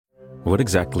What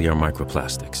exactly are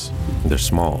microplastics? They're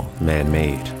small,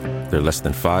 man-made. They're less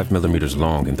than 5 millimeters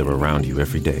long and they're around you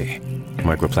every day.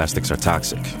 Microplastics are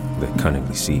toxic. They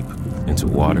cunningly seep into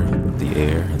water, the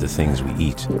air, and the things we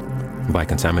eat. By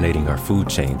contaminating our food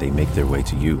chain, they make their way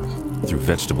to you. Through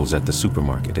vegetables at the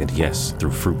supermarket, and yes,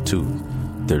 through fruit too.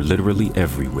 They're literally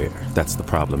everywhere. That's the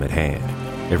problem at hand.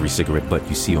 Every cigarette butt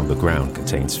you see on the ground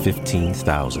contains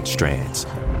 15,000 strands.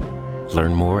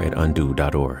 Learn more at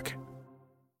undo.org.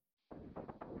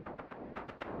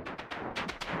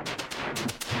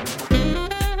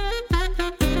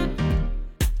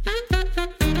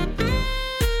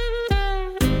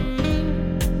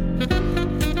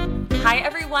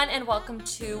 And welcome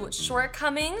to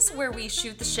Shortcomings, where we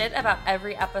shoot the shit about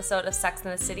every episode of Sex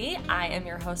and the City. I am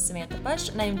your host, Samantha Bush,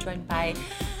 and I am joined by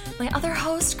my other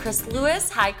host, Chris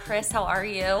Lewis. Hi, Chris. How are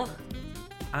you?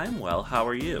 I'm well. How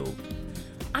are you?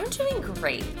 I'm doing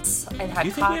great. I've had Do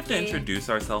you think we have to introduce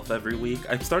ourselves every week?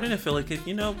 I'm starting to feel like,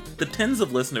 the tens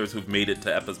of listeners who've made it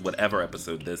to whatever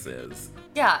episode this is.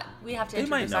 Yeah, we have to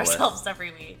introduce ourselves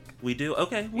every week. We do?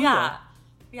 Okay, we will.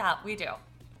 Yeah, we do.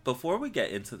 Before we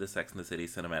get into the Sex and the City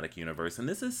cinematic universe, and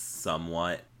this is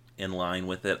somewhat in line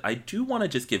with it, I do want to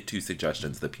just give two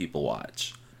suggestions that people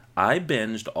watch. I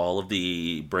binged all of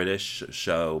the British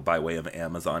show by way of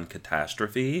Amazon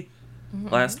Catastrophe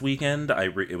last weekend.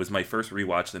 It was my first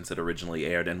rewatch since it originally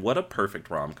aired, and what a perfect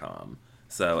rom-com.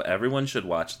 So everyone should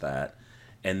watch that.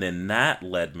 And then that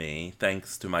led me,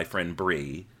 thanks to my friend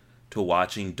Brie, to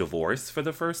watching Divorce for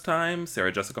the first time,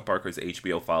 Sarah Jessica Parker's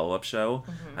HBO follow-up show.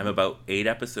 I'm about 8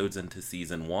 episodes into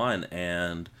season 1,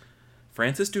 and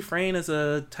Frances Dufresne is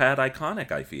a tad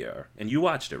iconic, I fear. And you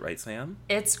watched it, right, Sam?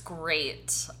 It's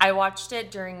great. I watched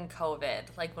it during COVID,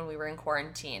 when we were in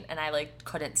quarantine, and I,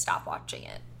 couldn't stop watching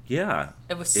it. Yeah.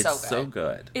 It was so good. It's so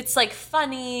good. It's,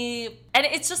 funny, and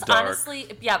it's just dark. Honestly,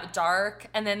 dark,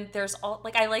 and then there's all,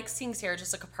 I like seeing Sarah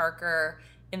Jessica Parker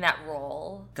in that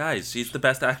role. Guys, she's the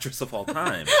best actress of all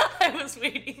time. I was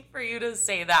waiting for you to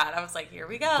say that. I was like, here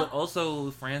we go. But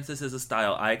also, Frances is a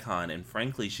style icon, and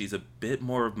frankly, she's a bit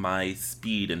more of my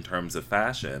speed in terms of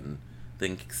fashion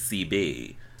than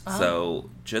CB. Oh. So,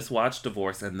 just watch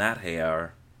Divorce, and that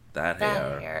hair.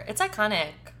 It's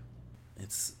iconic.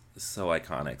 It's so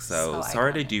iconic. So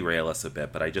sorry to derail us a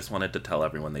bit, but I just wanted to tell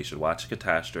everyone they should watch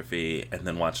Catastrophe and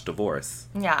then watch Divorce.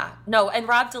 Yeah. No, and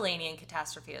Rob Delaney in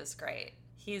Catastrophe is great.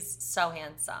 He's so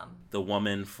handsome. The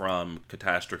woman from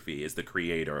Catastrophe is the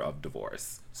creator of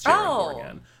Divorce, Sharon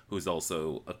Morgan, who's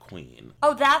also a queen.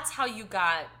 Oh, that's how you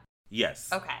got... Yes.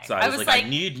 Okay. So I was like, I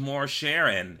need more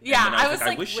Sharon. Yeah, and then I was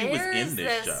like, I wish she was in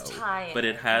this show. Tie-in? But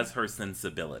it has her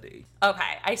sensibility.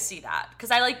 Okay, I see that.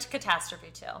 Because I liked Catastrophe,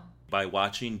 too. By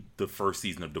watching the first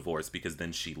season of Divorce, because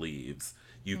then she leaves,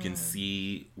 you can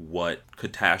see what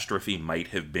Catastrophe might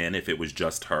have been if it was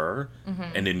just her.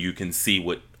 And then you can see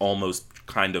what almost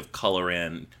kind of color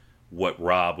in what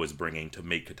Rob was bringing to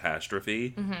make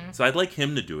Catastrophe. So I'd like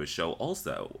him to do a show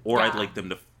also. Or I'd like them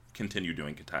to continue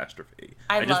doing Catastrophe.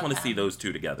 I just want to see those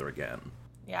two together again.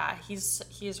 Yeah, he's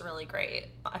really great.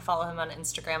 I follow him on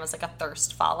Instagram as a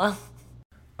thirst follow.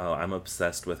 Oh, I'm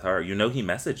obsessed with her. He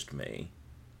messaged me.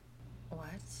 What?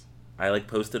 I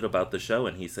posted about the show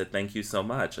and he said, thank you so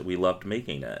much. We loved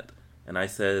making it. And I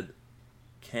said,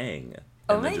 King.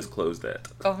 And then just closed it.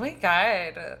 Oh my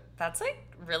God. That's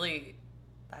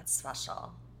that's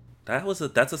special. That's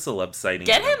a celeb sighting.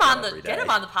 Get him on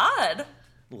the pod.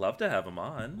 Love to have him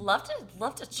on. Love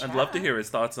to chat. I'd love to hear his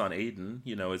thoughts on Aiden,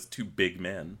 as two big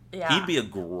men. Yeah.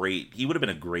 He would have been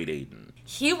a great Aiden.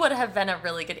 He would have been a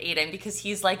really good Aiden because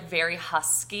he's very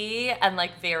husky and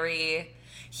very...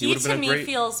 He to me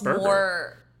feels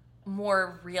more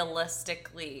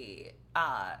realistically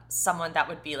someone that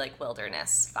would be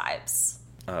wilderness vibes.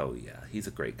 Oh yeah, he's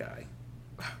a great guy.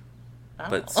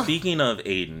 But speaking of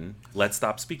Aiden, let's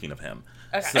stop speaking of him.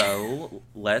 Okay. So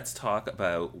let's talk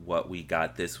about what we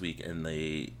got this week in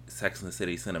the Sex and the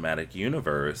City cinematic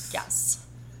universe. Yes.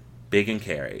 Big and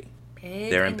Carrie.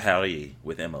 They're in Paris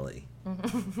with Emily.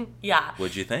 Yeah.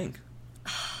 What'd you think?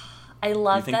 I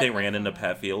love You think they ran into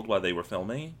Pat Field while they were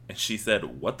filming? And she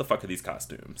said, what the fuck are these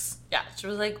costumes? Yeah, she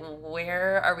was like,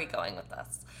 where are we going with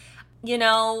this?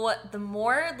 The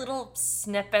more little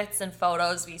snippets and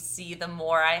photos we see, the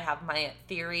more I have my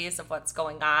theories of what's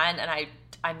going on. And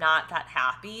I'm not that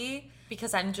happy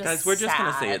because I'm just Guys, we're just sad.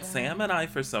 going to say it. Sam and I,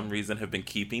 for some reason, have been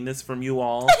keeping this from you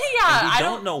all. Yeah, and we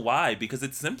don't know why, because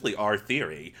it's simply our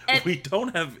theory. And we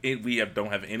don't have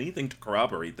anything to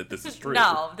corroborate that this is true.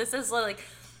 No, this is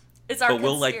it's our But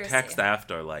we'll conspiracy. text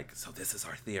after, so this is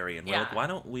our theory. And we're like, why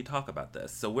don't we talk about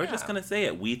this? So we're just going to say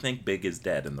it. We think Big is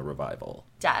dead in the revival.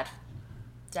 Dead.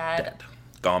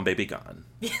 Gone, baby, gone.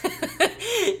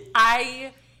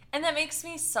 And that makes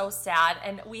me so sad.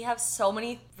 And we have so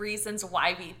many reasons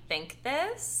why we think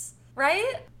this,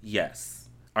 right? Yes.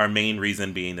 Our main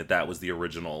reason being that was the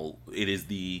original. It is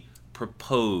the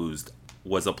proposed,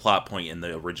 was a plot point in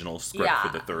the original script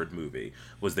for the third movie,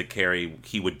 was that Carrie,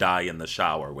 he would die in the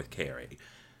shower with Carrie.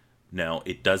 Now,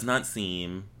 it does not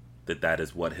seem that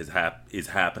is what is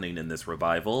happening in this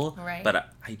revival. Right.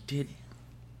 But I did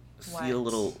see a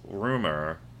little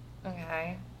rumor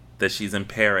that she's in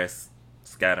Paris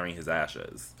scattering his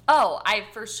ashes. Oh, I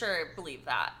for sure believe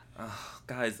that. Oh,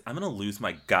 guys, I'm going to lose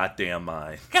my goddamn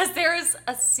mind. Because there's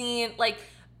a scene, like,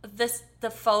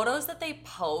 the photos that they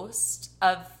post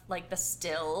of, like, the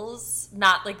stills,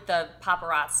 not, like, the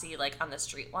paparazzi, like, on the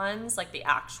street ones, like, the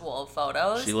actual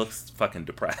photos. She looks fucking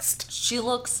depressed. She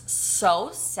looks so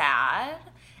sad.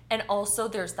 And also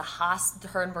there's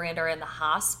her and Miranda are in the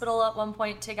hospital at one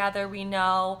point together, we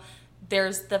know.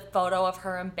 There's the photo of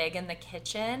her and Big in the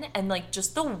kitchen. And, like,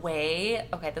 just the way...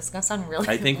 Okay, this is going to sound really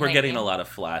I think lame. we're getting a lot of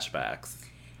flashbacks.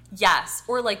 Yes,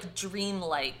 or, like,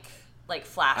 dream-like, like,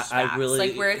 flashbacks. I really...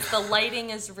 Like, where the lighting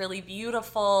is really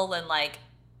beautiful and, like,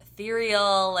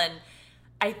 ethereal. And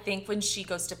I think when she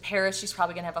goes to Paris, she's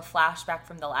probably going to have a flashback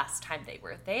from the last time they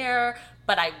were there.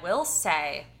 But I will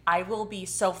say, I will be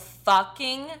so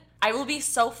fucking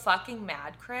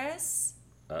mad, Chris.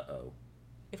 Uh-oh.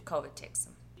 If COVID takes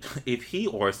him. If he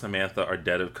or Samantha are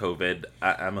dead of COVID,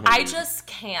 I'm gonna... I just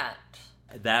can't.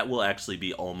 That will actually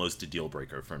be almost a deal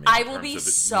breaker for me. I will be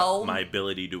so... My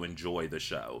ability to enjoy the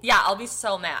show. Yeah, I'll be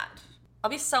so mad. I'll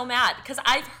be so mad. Because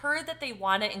I've heard that they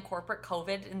want to incorporate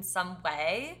COVID in some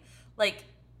way. Like,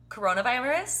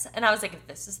 coronavirus. And I was like, if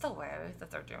this is the way that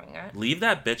they're doing it. Leave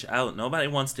that bitch out. Nobody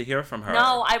wants to hear from her.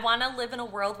 No, I want to live in a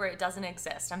world where it doesn't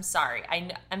exist. I'm sorry.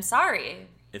 I'm sorry.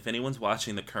 If anyone's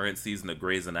watching the current season of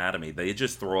Grey's Anatomy, they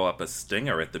just throw up a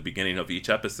stinger at the beginning of each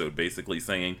episode, basically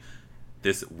saying,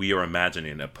 we are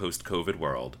imagining a post-COVID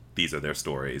world. These are their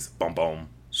stories. Boom, boom.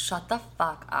 Shut the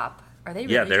fuck up. Are they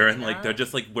really Yeah, they're they're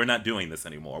just like, we're not doing this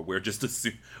anymore. We're just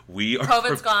we are...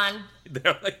 COVID's gone.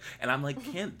 They're like, and I'm like,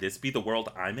 can't this be the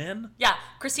world I'm in? Yeah,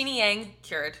 Christina Yang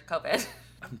cured COVID.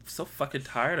 I'm so fucking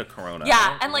tired of Corona.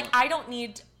 Yeah, and like, I don't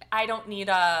need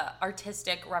a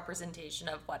artistic representation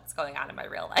of what's going on in my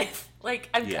real life. Like,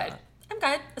 I'm good. I'm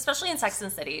good. Especially in Sex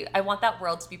and the City. I want that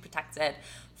world to be protected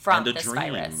from this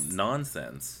virus.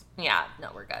 Nonsense. Yeah,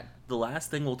 no, we're good. The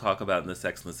last thing we'll talk about in the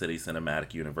Sex and the City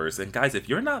cinematic universe, and guys, if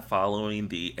you're not following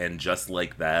the And Just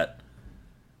Like That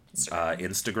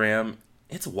Instagram,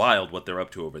 it's wild what they're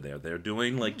up to over there. They're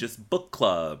doing like just book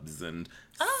clubs and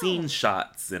scene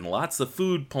shots and lots of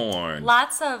food porn.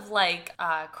 Lots of like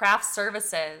craft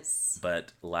services.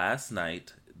 But last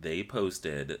night they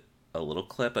posted a little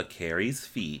clip of Carrie's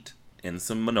feet in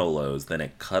some Manolos. Then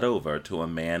it cut over to a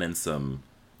man in some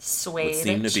suede what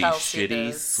seemed to be Chelsea shitty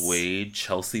boots. Suede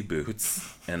Chelsea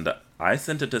boots. And I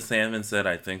sent it to Sam and said,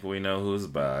 I think we know who's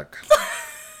back.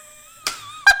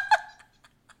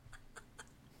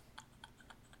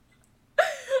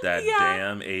 That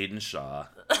damn Aiden Shaw.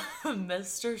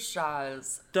 Mr.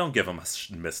 Shaw's. Don't give him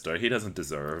a mister. He doesn't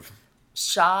deserve.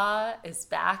 Shaw is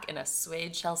back in a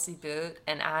suede Chelsea boot,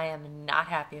 and I am not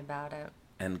happy about it.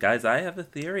 And guys, I have a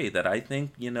theory that I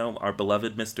think, our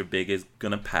beloved Mr. Big is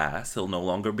going to pass. He'll no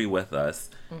longer be with us.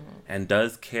 Mm-hmm. And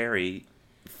does Carrie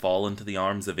fall into the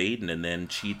arms of Aiden and then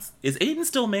cheats? Is Aiden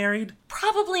still married?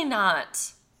 Probably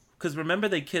not. Because remember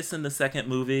they kiss in the second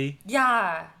movie?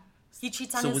 Yeah. He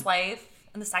cheats on his wife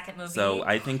in the second movie. So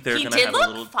I think they're going to have a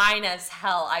little... He did look fine as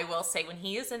hell, I will say, when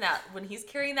he is in that, when he's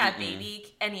carrying that baby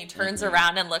and he turns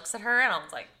around and looks at her, and I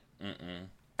was like,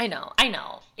 I know.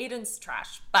 Aiden's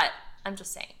trash, but I'm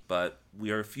just saying. But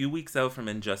we are a few weeks out from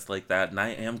And Just Like That, and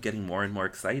I am getting more and more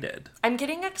excited. I'm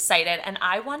getting excited, and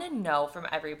I want to know from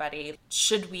everybody,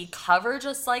 should we cover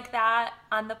Just Like That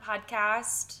on the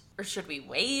podcast, or should we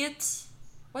wait?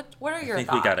 What are your thoughts?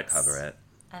 I think we got to cover it.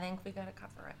 I think we got to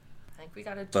cover it. I think we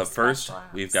got to But first,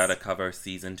 we've got to cover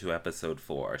Season 2, Episode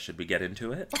 4. Should we get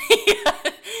into it?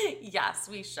 Yes,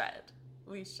 we should.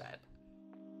 We should.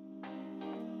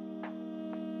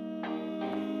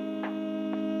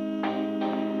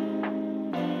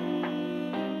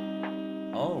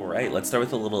 All right, let's start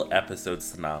with a little episode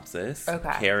synopsis.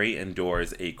 Okay. Carrie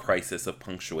endures a crisis of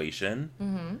punctuation.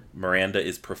 Mm-hmm. Miranda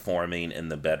is performing in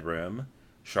the bedroom.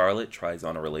 Charlotte tries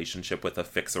on a relationship with a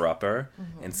fixer-upper.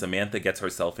 Mm-hmm. And Samantha gets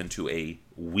herself into a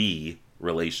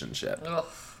relationship. Ugh.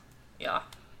 Yeah.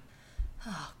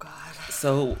 Oh, God.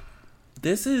 So,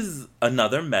 this is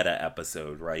another meta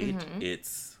episode, right? Mm-hmm.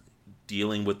 It's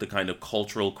dealing with the kind of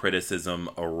cultural criticism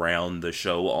around the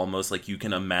show, almost like you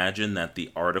can imagine that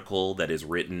the article that is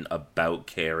written about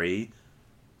Carrie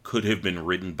could have been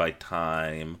written by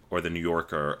Time or the New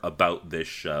Yorker about this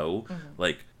show. Mm-hmm.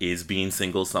 Like, is being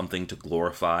single something to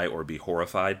glorify or be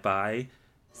horrified by?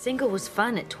 Single was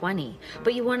fun at 20,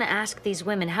 but you want to ask these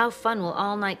women, how fun will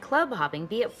all-night club hopping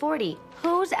be at 40?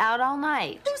 Who's out all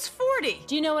night? Who's 40?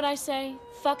 Do you know what I say?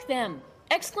 Fuck them.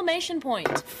 Exclamation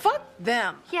point. Fuck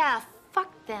them. Yeah,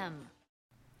 fuck them.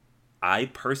 I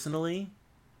personally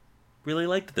really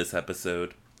liked this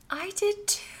episode. I did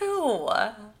too.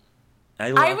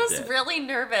 I was really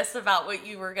nervous about what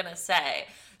you were going to say.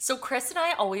 So Chris and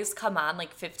I always come on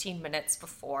like 15 minutes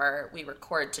before we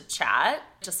record to chat,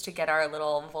 just to get our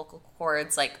little vocal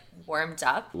cords like warmed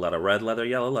up. Leather red, leather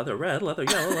yellow, leather red, leather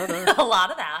yellow, leather. A lot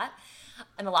of that.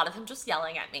 And a lot of him just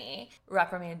yelling at me,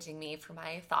 reprimanding me for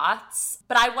my thoughts.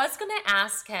 But I was going to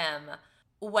ask him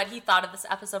what he thought of this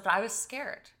episode, but I was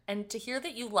scared. And to hear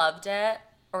that you loved it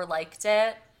or liked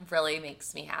it really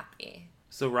makes me happy.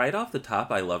 So right off the top,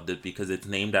 I loved it because it's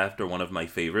named after one of my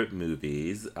favorite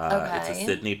movies. Okay. It's a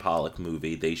Sidney Pollack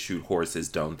movie, They Shoot Horses,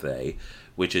 Don't They?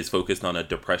 Which is focused on a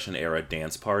Depression-era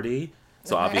dance party.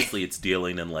 So obviously it's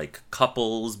dealing in like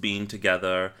couples being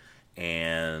together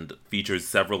and features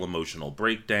several emotional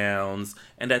breakdowns.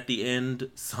 And at the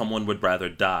end, someone would rather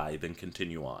die than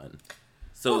continue on.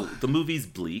 So the movie's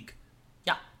bleak.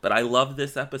 Yeah. But I love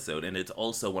this episode, and it's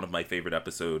also one of my favorite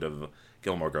episodes of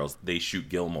Gilmore Girls. They Shoot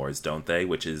Gilmores, Don't They?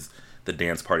 Which is the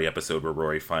dance party episode where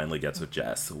Rory finally gets with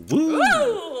Jess. Woo!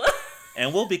 Woo!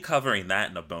 And we'll be covering that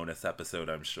in a bonus episode,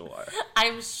 I'm sure.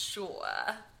 I'm sure.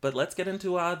 But let's get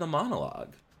into the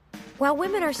monologue. While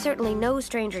women are certainly no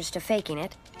strangers to faking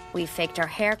it, we've faked our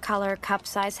hair color, cup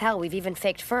size, hell, we've even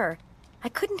faked fur. I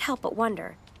couldn't help but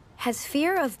wonder, has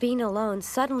fear of being alone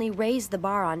suddenly raised the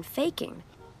bar on faking?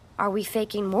 Are we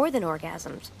faking more than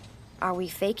orgasms? Are we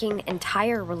faking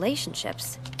entire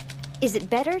relationships? Is it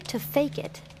better to fake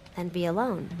it than be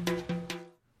alone?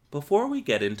 Before we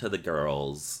get into the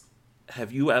girls,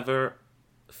 have you ever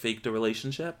faked a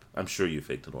relationship? I'm sure you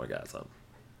faked an orgasm.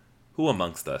 Who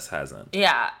amongst us hasn't?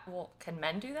 Yeah. Well, can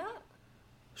men do that?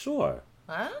 Sure.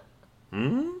 What?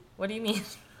 Hmm? What do you mean?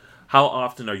 How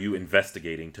often are you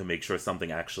investigating to make sure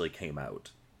something actually came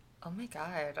out? Oh my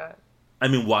God. I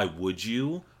mean, why would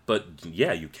you? But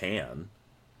yeah, you can.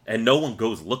 And no one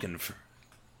goes looking for...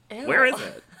 Ew. Where is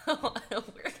it?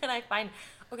 Where can I find...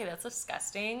 Okay, that's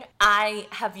disgusting. I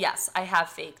have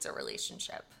faked a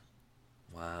relationship.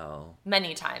 Wow.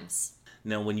 Many times.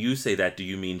 Now, when you say that, do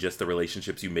you mean just the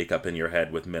relationships you make up in your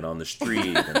head with men on the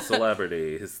street and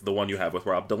celebrities? The one you have with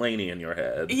Rob Delaney in your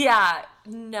head? Yeah,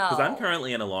 no. Because I'm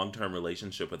currently in a long-term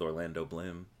relationship with Orlando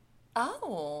Bloom.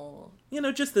 Oh. You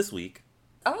know, just this week.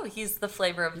 Oh, he's the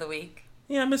flavor of the week.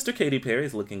 Yeah, Mr. Katy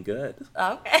Perry's looking good.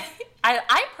 Okay.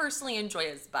 I personally enjoy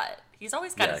his butt. He's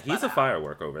always got his butt he's a out.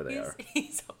 firework over there.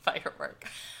 He's a firework.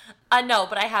 No,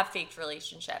 but I have faked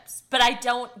relationships. But I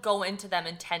don't go into them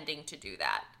intending to do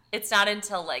that. It's not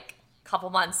until, like, a couple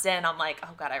months in, I'm like,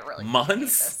 oh, God, I really hate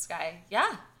this guy.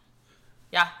 Yeah.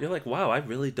 Yeah. You're like, wow, I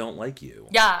really don't like you.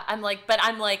 Yeah, I'm like,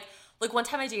 one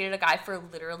time I dated a guy for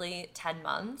literally 10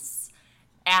 months,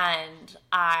 and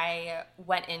I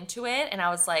went into it, and I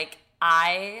was like,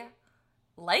 I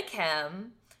like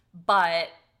him, but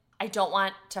I don't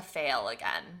want to fail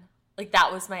again. Like,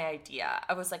 that was my idea.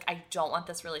 I was like, I don't want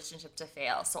this relationship to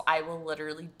fail, so I will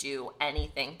literally do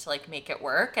anything to, like, make it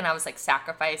work. And I was, like,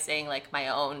 sacrificing, like, my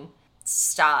own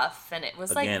stuff, and it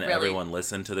was, Again, like, really... everyone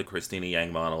listen to the Christina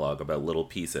Yang monologue about little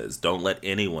pieces. Don't let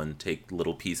anyone take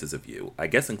little pieces of you. I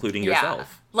guess including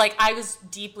yourself. Like, I was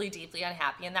deeply, deeply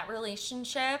unhappy in that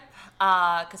relationship,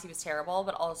 because he was terrible,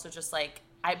 but also just, like...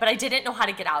 But I didn't know how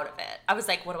to get out of it. I was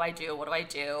like, what do I do? What do I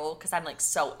do? Because I'm, like,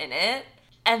 so in it.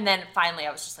 And then finally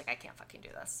I was just like, I can't fucking do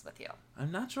this with you.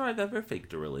 I'm not sure I've ever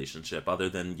faked a relationship other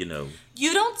than, you know...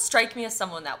 You don't strike me as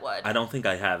someone that would. I don't think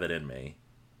I have it in me.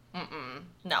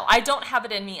 No, I don't have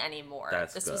it in me anymore.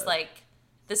 This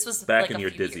was back like in a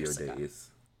your few dizzier years ago. days.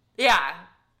 Yeah,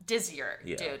 dizzier.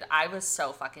 Yeah. Dude, I was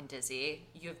so fucking dizzy.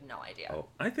 You have no idea. Oh,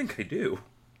 I think I do.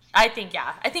 I think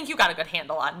you got a good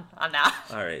handle on that.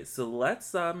 All right, so let's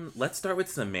start with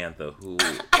Samantha, who...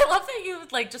 I love that you,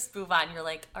 like, just move on. You're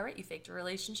like, all right, you faked a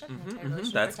relationship.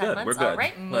 That's for 10 good. months. We're good. All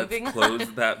right, moving let's on.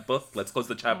 close that book. Let's close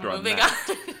the chapter Moving on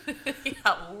that. on.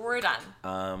 Yeah, we're done.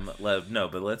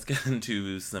 But let's get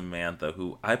into Samantha,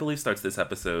 who I believe starts this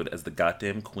episode as the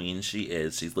goddamn queen she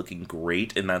is. She's looking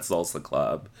great in that salsa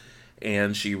club.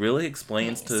 And she really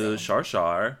explains to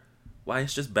Shar why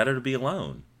it's just better to be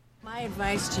alone. My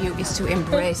advice to you is to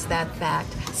embrace that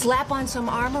fact. Slap on some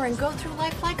armor and go through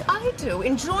life like I do,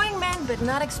 enjoying men but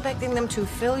not expecting them to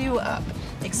fill you up.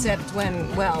 Except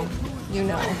when, well, you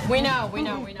know. We know.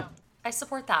 I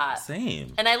support that.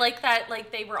 Same. And I like that,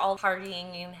 like, they were all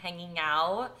partying and hanging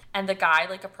out, and the guy,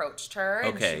 like, approached her,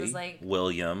 and she was like...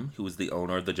 William, who was the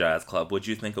owner of the jazz club. What'd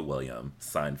you think of William?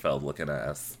 Seinfeld-looking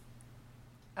ass.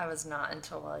 I was not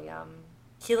into William.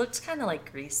 He looked kind of, like,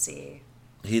 greasy.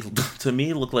 He, to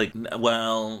me, looked like,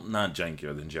 well, not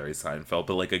jankier than Jerry Seinfeld,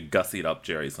 but like a gussied-up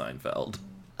Jerry Seinfeld.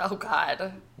 Oh,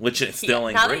 God. Which it still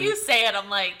ain't now great. Now that you say it, I'm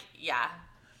like, yeah.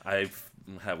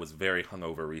 Was very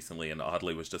hungover recently and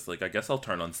oddly was just like, I guess I'll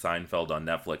turn on Seinfeld on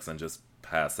Netflix and just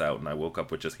pass out, and I woke up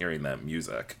with just hearing that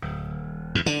music.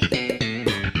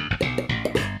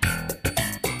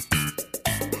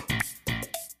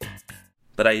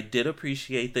 But I did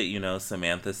appreciate that,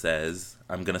 Samantha says,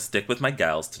 I'm going to stick with my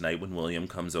gals tonight when William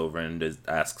comes over and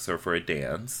asks her for a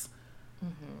dance.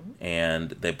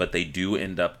 Mm-hmm. But they do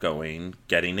end up getting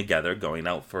together, going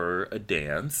out for a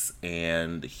dance,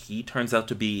 and he turns out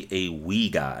to be a wee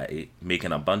guy,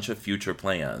 making a bunch of future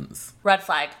plans. Red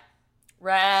flag.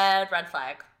 Red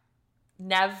flag.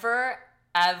 Never,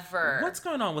 ever. What's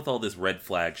going on with all this red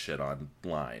flag shit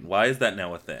online? Why is that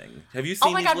now a thing? Have you seen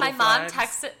Oh my these God, little my flags? mom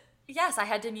texted... Yes, I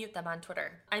had to mute them on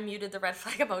Twitter. I muted the red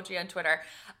flag emoji on Twitter.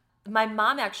 My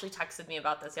mom actually texted me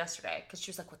about this yesterday because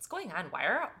she was like, what's going on? Why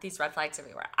are these red flags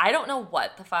everywhere? I don't know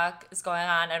what the fuck is going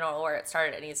on. I don't know where it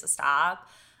started. It needs to stop.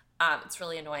 It's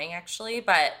really annoying, actually.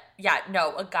 But yeah,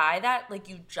 no, a guy that like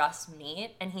you just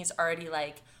meet and he's already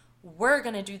like, we're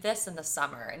going to do this in the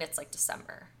summer. And it's like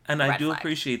December. And I do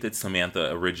appreciate that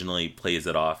Samantha originally plays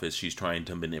it off as she's trying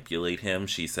to manipulate him.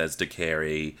 She says to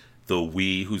Carrie, the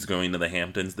we who's going to the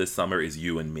Hamptons this summer is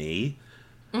you and me.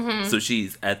 Mm-hmm. So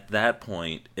she's, at that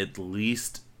point, at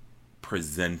least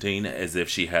presenting as if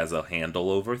she has a handle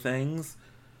over things.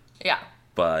 Yeah.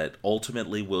 But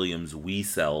ultimately, William's we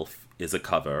self is a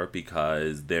cover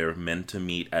because they're meant to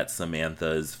meet at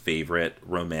Samantha's favorite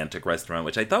romantic restaurant,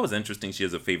 which I thought was interesting. She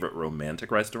has a favorite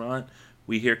romantic restaurant,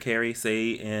 we hear Carrie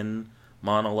say in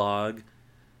monologue.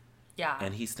 Yeah.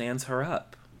 And he stands her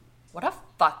up. What a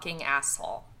fucking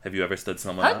asshole. Have you ever stood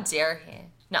someone up? How dare he?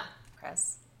 No,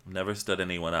 Chris. Never stood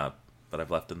anyone up, but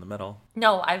I've left in the middle.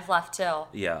 No, I've left too.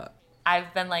 Yeah.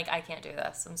 I've been like, I can't do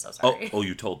this. I'm so sorry. Oh,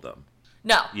 you told them?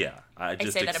 No. Yeah. I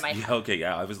say that in my head. Okay,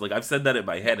 yeah. I was like, I've said that in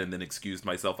my head and then excused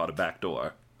myself out a back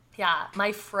door. Yeah.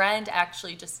 My friend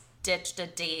actually just ditched a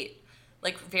date,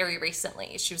 like, very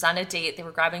recently. She was on a date. They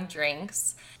were grabbing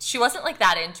drinks. She wasn't, like,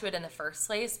 that into it in the first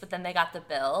place, but then they got the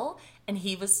bill, and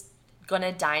he was going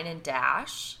to dine and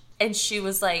dash. And she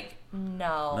was like,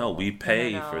 no. No, we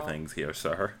pay for things here,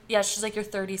 sir. Yeah, she's like, you're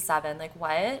 37. Like,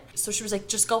 what? So she was like,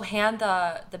 just go hand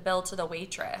the bill to the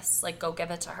waitress. Like, go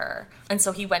give it to her. And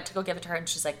so he went to go give it to her, and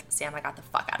she's like, Sam, I got the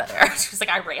fuck out of there. She was like,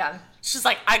 I ran. She's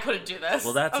like, I couldn't do this.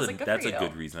 Well, that's a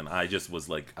good reason. I just was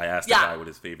like, I asked the guy what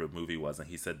his favorite movie was, and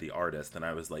he said The Artist, and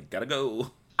I was like, gotta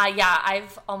go.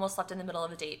 I've almost left in the middle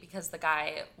of a date because the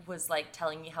guy was like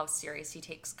telling me how serious he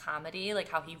takes comedy, like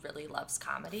how he really loves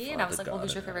comedy. And I was like, well,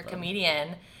 who's your favorite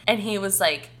comedian? And he was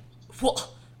like,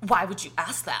 well, why would you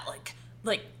ask that?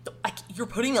 Like you're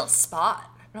putting me on the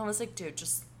spot. And I was like, dude,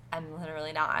 I'm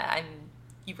literally not.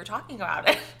 You were talking about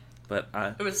it. But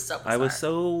it was so bizarre. I was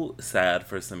so sad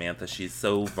for Samantha. She's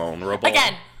so vulnerable.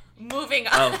 Again, moving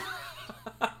on.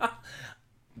 Oh.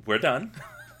 We're done.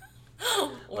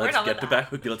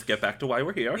 Let's get back to why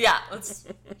we're here. Yeah, let's.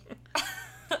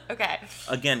 Okay.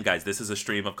 Again, guys, this is a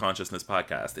stream of consciousness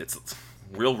podcast. It's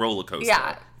real roller coaster.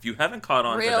 Yeah. If you haven't caught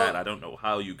on to that, I don't know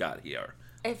how you got here.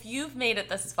 If you've made it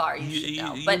this far, you should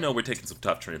know. You know we're taking some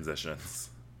tough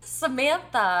transitions.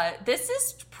 Samantha, this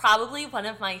is probably one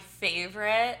of my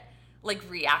favorite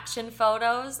reaction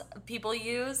photos people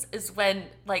use is when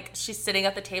she's sitting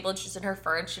at the table and she's in her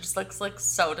fur and she just looks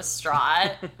so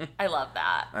distraught. I love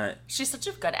that. She's such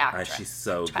a good actress. She's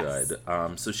so good.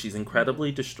 So she's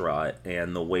incredibly distraught,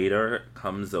 and the waiter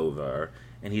comes over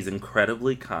and he's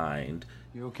incredibly kind.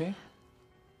 You okay?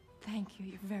 Thank you.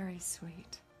 You're very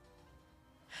sweet.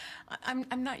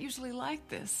 I'm not usually like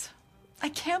this. I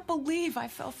can't believe I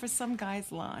fell for some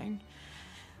guy's line.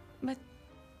 But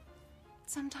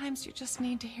sometimes you just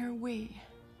need to hear we.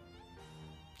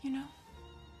 You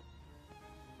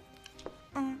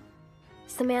know?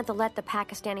 Samantha let the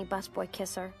Pakistani busboy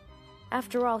kiss her.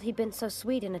 After all, he'd been so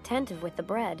sweet and attentive with the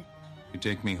bread. You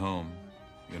take me home.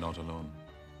 You're not alone.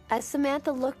 As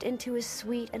Samantha looked into his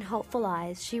sweet and hopeful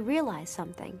eyes, she realized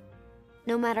something.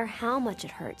 No matter how much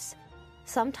it hurts,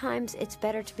 sometimes it's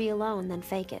better to be alone than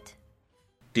fake it.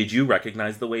 Did you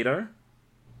recognize the waiter?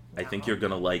 No. I think you're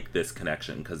going to like this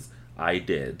connection, because I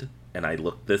did, and I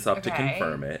looked this up to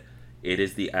confirm it. It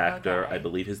is the actor, I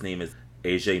believe his name is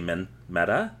Ajay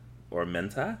Mehta, or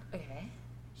Menta. Okay.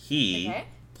 He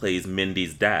plays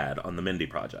Mindy's dad on The Mindy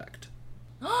Project.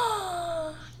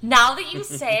 Now that you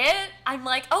say it, I'm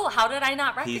like, oh, how did I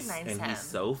not recognize him? And he's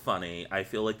so funny. I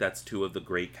feel like that's two of the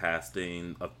great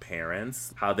casting of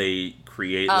parents. How they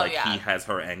create, he has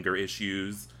her anger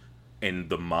issues, and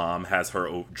the mom has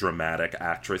her dramatic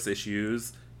actress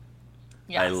issues.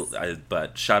 Yes.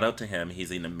 But shout out to him. He's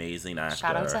an amazing actor.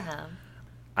 Shout out to him.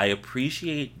 I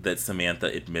appreciate that Samantha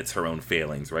admits her own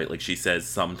failings, right? Like, she says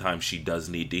sometimes she does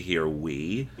need to hear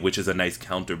we, which is a nice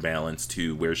counterbalance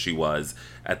to where she was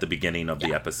at the beginning of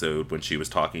the episode when she was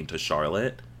talking to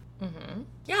Charlotte. Mm-hmm.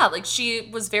 Yeah, like, she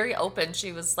was very open.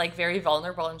 She was, like, very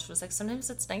vulnerable, and she was like, sometimes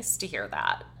it's nice to hear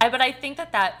that. But I think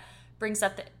that brings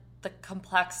up the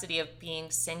complexity of being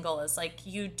single is, like,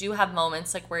 you do have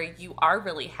moments, like, where you are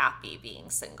really happy being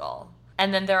single.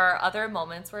 And then there are other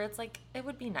moments where it's like, it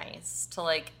would be nice to,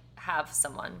 like, have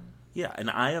someone. Yeah,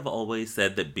 and I have always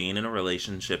said that being in a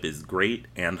relationship is great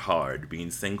and hard.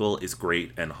 Being single is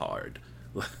great and hard.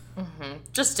 Mm-hmm.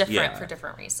 Just different for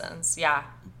different reasons, yeah.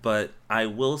 But I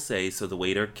will say, so the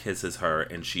waiter kisses her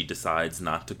and she decides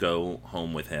not to go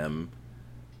home with him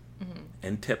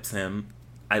and tips him.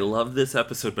 I love this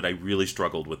episode, but I really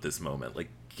struggled with this moment. Like,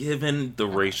 given the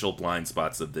racial blind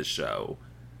spots of this show...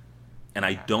 And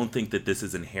I don't think that this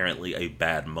is inherently a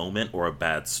bad moment or a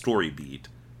bad story beat.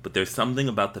 But there's something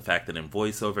about the fact that in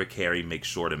voiceover, Carrie makes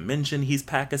sure to mention he's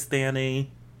Pakistani.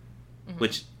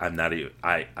 Which I'm not...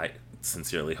 I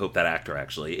sincerely hope that actor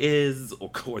actually is.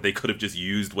 Or they could have just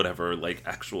used whatever, like,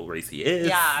 actual race he is.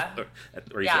 Yeah. Or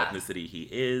racial ethnicity he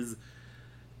is.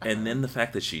 And then the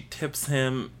fact that she tips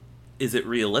him... Is it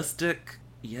realistic?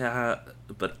 Yeah.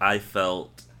 But I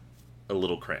felt a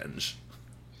little cringe.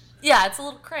 Yeah, it's a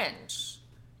little cringe.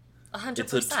 100%.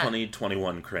 It's a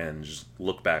 2021 cringe,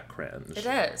 look back cringe. It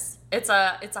is. It's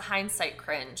a hindsight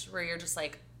cringe where you're just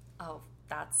like, oh,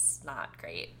 that's not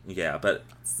great. Yeah, but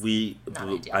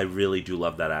I really do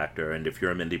love that actor. And if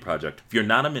you're not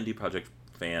a Mindy Project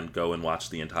fan, go and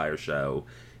watch the entire show.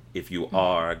 If you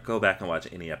are, go back and watch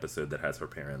any episode that has her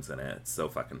parents in it. It's so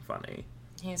fucking funny.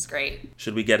 He's great.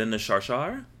 Should we get into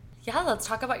Shar? Yeah, let's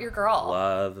talk about your girl.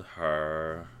 Love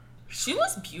her. She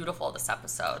was beautiful this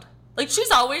episode. Like,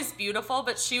 she's always beautiful,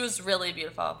 but she was really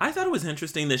beautiful. I thought it was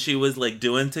interesting that she was, like,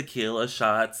 doing tequila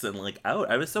shots and, like,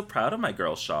 out. I was so proud of my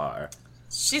girl, Shar.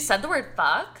 She said the word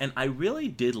fuck. And I really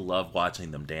did love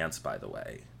watching them dance, by the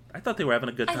way. I thought they were having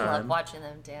a good time. I love watching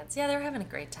them dance. Yeah, they were having a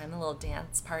great time, a little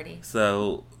dance party.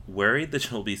 So, worried that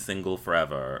she'll be single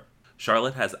forever,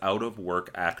 Charlotte has out-of-work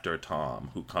actor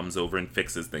Tom, who comes over and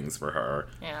fixes things for her.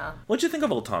 Yeah. What'd you think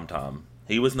of old Tom?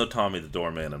 He was no Tommy the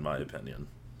Doorman, in my opinion.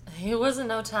 He wasn't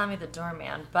no Tommy the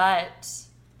Doorman, but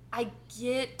I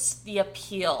get the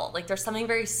appeal. Like, there's something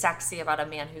very sexy about a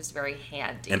man who's very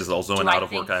handy. And is also an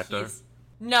out-of-work actor?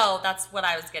 No, that's what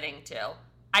I was getting to.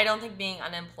 I don't think being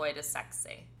unemployed is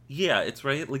sexy. Yeah, it's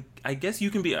right. Like, I guess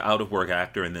you can be an out-of-work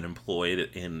actor and then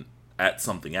employed at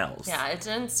something else. Yeah, it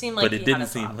didn't seem like it didn't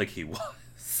seem like he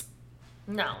was.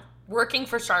 No. Working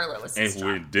for Charlotte was his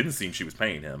job. It didn't seem she was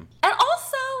paying him. And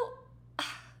also, I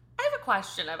have a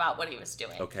question about what he was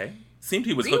doing. Okay. Seemed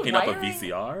he was hooking up a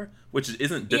VCR, which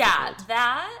isn't difficult. Yeah,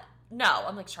 that... No,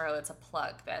 I'm like, Charlotte's a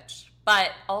plug, bitch.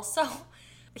 But also,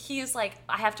 he's like,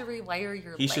 I have to rewire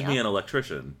your lamp. He should be an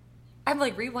electrician. I'm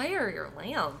like, rewire your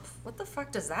lamp? What the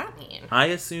fuck does that mean? I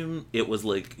assume it was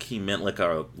like, he meant like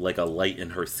a light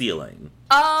in her ceiling.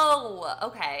 Oh,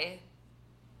 okay.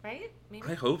 Right? Maybe?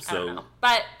 I hope so. I don't know.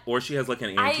 But or she has like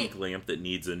an antique lamp that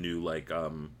needs a new like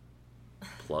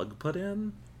plug put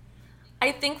in.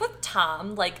 I think with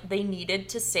Tom, like, they needed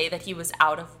to say that he was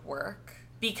out of work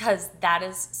because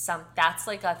that's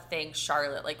like a thing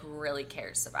Charlotte like really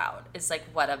cares about, is like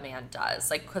what a man does.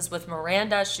 Like, because with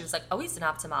Miranda, she was like, oh, he's an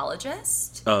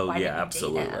ophthalmologist. Oh, why yeah,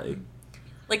 absolutely.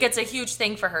 Like, it's a huge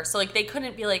thing for her. So like, they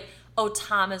couldn't be like, oh,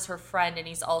 Tom is her friend and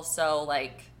he's also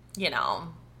like, you know,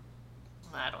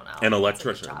 I don't know, an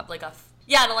electrician. Like an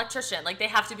electrician. Like, they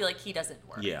have to be like, he doesn't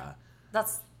work. Yeah.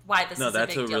 That's why this is a big deal. No,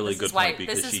 that's a really good point,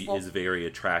 because she is very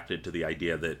attracted to the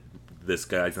idea that this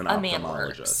guy's an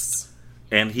ophthalmologist.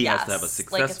 And he has to have a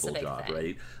successful job,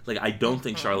 right? Like, I don't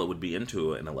think Charlotte would be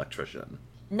into an electrician.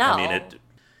 No. I mean,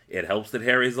 it helps that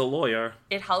Harry's a lawyer.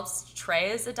 It helps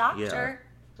Trey is a doctor. Yeah.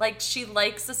 Like, she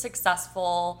likes a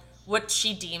successful, what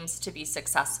she deems to be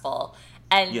successful.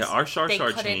 And yeah, our Char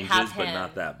changes, but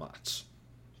not that much.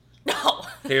 No.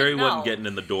 Harry wasn't getting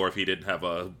in the door if he didn't have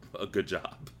a good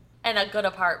job. And a good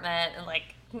apartment, and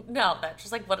like, no, that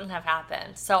just like wouldn't have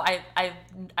happened. So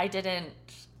I didn't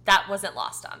That wasn't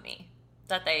lost on me,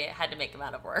 that they had to make him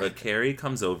out of work. But Carrie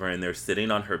comes over and they're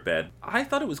sitting on her bed. I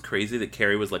thought it was crazy that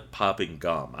Carrie was like popping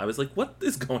gum. I was like, what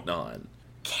is going on?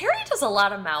 Carrie does a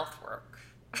lot of mouth work.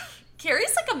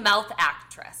 Carrie's like a mouth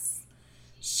actress.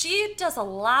 She does a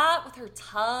lot with her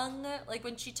tongue, like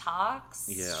when she talks.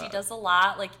 Yeah. She does a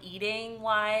lot, like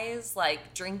eating-wise,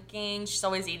 like drinking. She's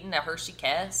always eating a Hershey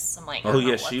Kiss. I'm like, oh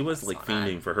yeah, she was like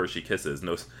fiending for Hershey Kisses.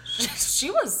 No, she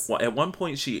was. Well, at one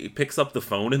point, she picks up the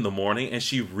phone in the morning and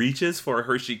she reaches for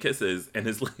Hershey Kisses and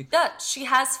is like, yeah, she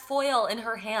has foil in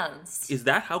her hands. Is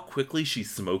that how quickly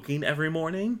she's smoking every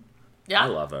morning? Yeah, I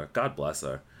love her. God bless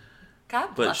her.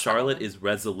 God bless But Charlotte is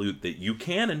resolute that you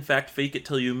can, in fact, fake it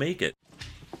till you make it.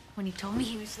 When he told me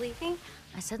he was leaving,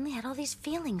 I suddenly had all these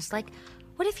feelings. Like,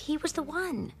 what if he was the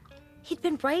one? He'd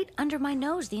been right under my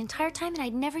nose the entire time and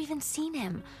I'd never even seen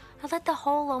him. I let the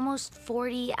whole almost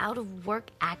 40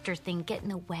 out-of-work actor thing get in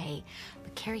the way.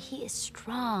 But Carrie, he is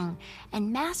strong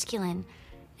and masculine,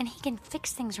 and he can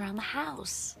fix things around the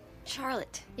house.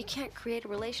 Charlotte, you can't create a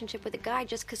relationship with a guy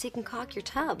just because he can caulk your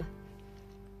tub.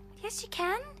 Yes, you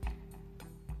can.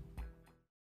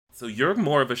 So you're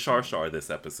more of a Char this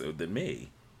episode than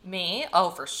me. Me?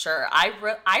 Oh, for sure.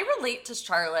 I relate to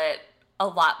Charlotte a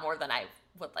lot more than I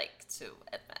would like to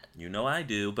admit. You know I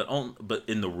do, but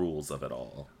in the rules of it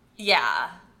all. Yeah.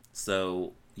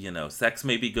 So, sex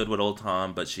may be good with old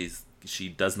Tom, but she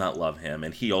does not love him,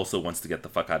 and he also wants to get the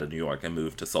fuck out of New York and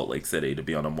move to Salt Lake City to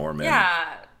be on a Mormon.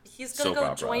 Yeah. He's gonna go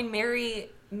opera. join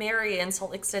Mary in Salt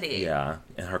Lake City. Yeah,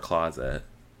 in her closet.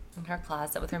 In her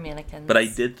closet with her mannequins. But I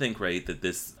did think, right, that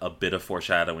this, a bit of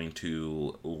foreshadowing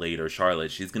to later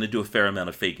Charlotte, she's going to do a fair amount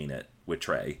of faking it with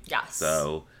Trey. Yes.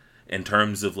 So, in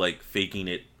terms of, like, faking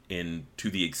it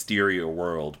into the exterior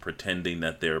world, pretending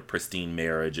that their pristine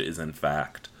marriage is, in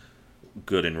fact,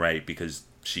 good and right, because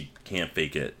she can't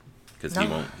fake it, because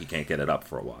he can't get it up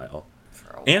for a while.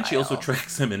 And she also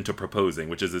tricks him into proposing,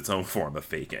 which is its own form of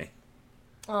faking.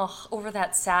 Oh, over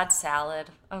that sad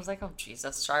salad. I was like, oh,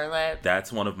 Jesus, Charlotte.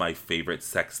 That's one of my favorite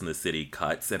Sex in the City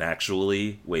cuts. And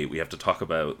actually, wait, we have to talk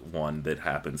about one that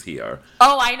happens here.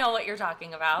 Oh, I know what you're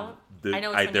talking about. I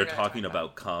know what they're talking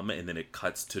about cum, and then it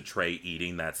cuts to Trey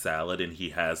eating that salad, and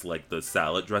he has, like, the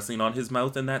salad dressing on his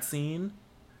mouth in that scene.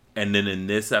 And then in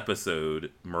this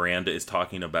episode, Miranda is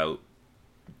talking about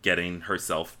getting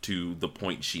herself to the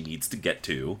point she needs to get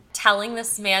to. Telling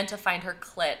this man to find her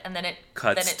clit, and then it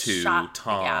cuts to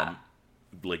Tom,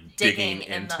 like, digging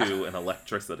into an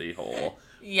electricity hole.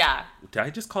 Yeah. Did I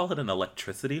just call it an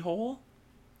electricity hole?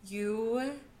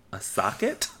 A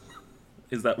socket?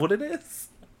 Is that what it is?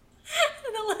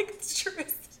 An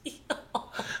electricity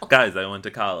hole. Guys, I went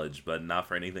to college, but not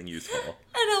for anything useful.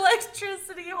 An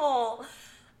electricity hole.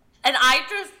 And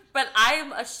but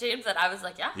I'm ashamed that I was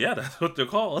like, yeah. Yeah, that's what they're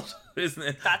called, isn't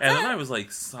it? Then I was like,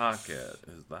 socket.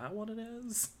 Is that what it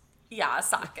is? Yeah, a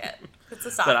socket. It's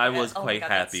a socket. But I was quite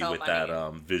happy with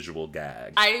that visual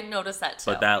gag. I noticed that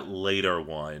too. But that later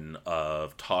one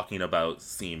of talking about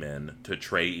semen to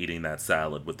Trey eating that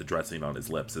salad with the dressing on his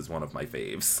lips is one of my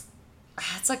faves.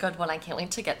 That's a good one. I can't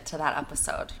wait to get to that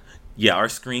episode. Yeah, our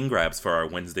screen grabs for our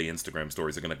Wednesday Instagram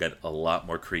stories are going to get a lot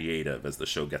more creative as the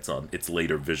show gets on its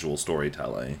later visual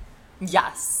storytelling.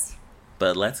 Yes.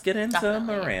 But let's get into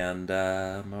Definitely.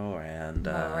 Miranda.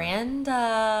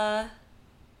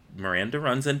 Miranda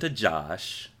runs into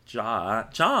Josh.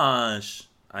 Josh!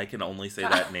 I can only say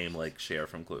that name like Cher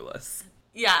from Clueless.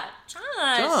 Yeah,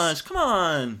 Josh. Josh, come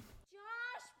on.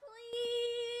 Josh,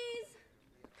 please.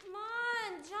 Come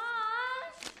on,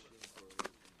 Josh. Come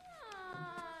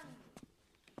on.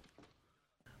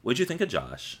 What'd you think of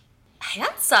Josh?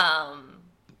 Handsome.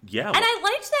 Yeah. And I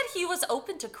liked that he was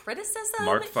open to criticism.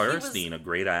 Mark Firestein, a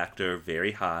great actor,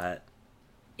 very hot.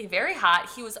 Very hot.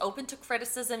 He was open to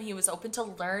criticism. He was open to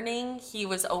learning. He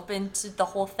was open to the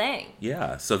whole thing.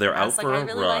 Yeah, so they're out for a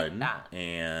really run,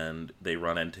 and they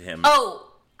run into him.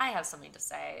 Oh, I have something to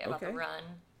say about the run.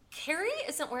 Carrie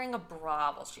isn't wearing a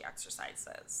bra while she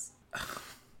exercises.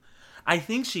 I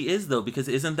think she is, though, because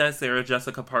isn't that Sarah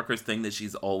Jessica Parker's thing that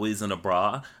she's always in a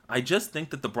bra? I just think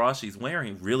that the bra she's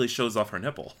wearing really shows off her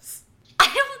nipples.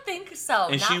 I don't think so.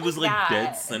 And she was like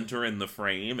dead center in the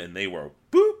frame, and they were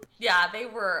boop. Yeah, they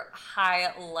were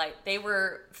they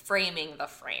were framing the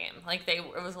frame. Like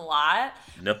it was a lot.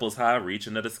 Nipples high,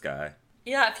 reaching to the sky.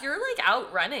 Yeah, if you're like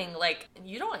out running, like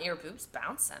you don't want your boobs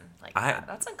bouncing like that.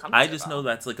 That's uncomfortable. I just know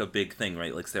that's like a big thing,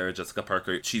 right? Like Sarah Jessica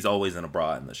Parker, she's always in a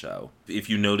bra in the show. If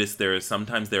you notice,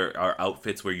 sometimes there are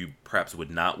outfits where you perhaps would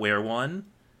not wear one.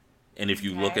 And if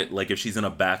you look at, like, if she's in a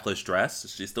backless dress,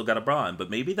 she's still got a bra on. But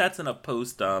maybe that's in a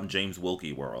post James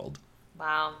Wilkie world.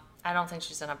 Wow. I don't think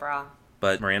she's in a bra.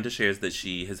 But Miranda shares that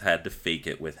she has had to fake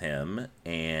it with him,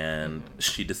 and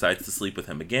she decides to sleep with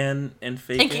him again and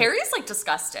fake it. And Carrie's, like,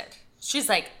 disgusted. She's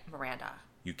like, Miranda,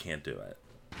 you can't do it.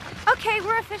 Okay,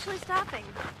 we're officially stopping.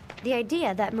 The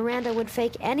idea that Miranda would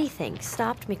fake anything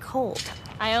stopped me cold.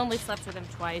 I only slept with him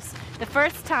twice. The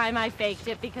first time I faked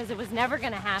it because it was never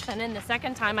going to happen, and the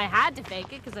second time I had to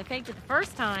fake it because I faked it the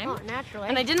first time. Oh, naturally.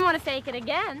 And I didn't want to fake it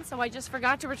again, so I just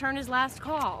forgot to return his last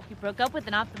call. You broke up with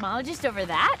an ophthalmologist over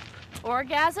that?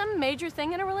 Orgasm, major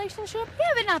thing in a relationship?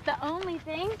 Yeah, but not the only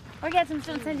thing. Orgasms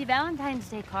don't send you Valentine's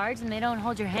Day cards, and they don't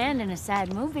hold your hand in a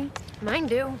sad movie. Mine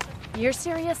do. You're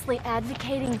seriously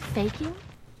advocating faking?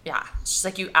 yeah. She's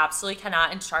like, you absolutely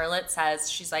cannot. And Charlotte says,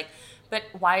 she's like, but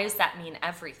why does that mean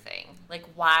everything? Like,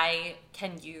 why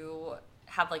can you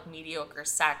have, like, mediocre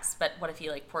sex, but what if he,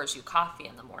 like, pours you coffee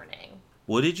in the morning?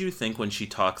 What did you think when she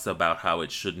talks about how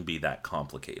it shouldn't be that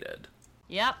complicated?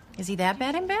 Yep. Is he that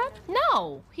bad in bed?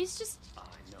 No, he's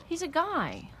a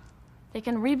guy. They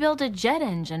can rebuild a jet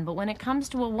engine, but when it comes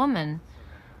to a woman,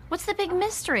 what's the big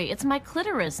mystery? It's my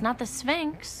clitoris, not the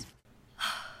Sphinx.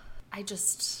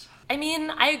 I mean,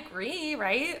 I agree,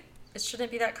 right? It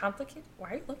shouldn't be that complicated.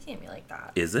 Why are you looking at me like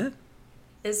that? Is it?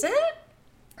 Is it?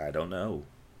 I don't know.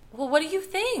 Well, what do you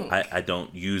think? I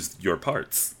don't use your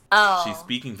parts. Oh. She's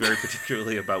speaking very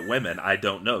particularly about women. I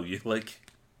don't know. You're like,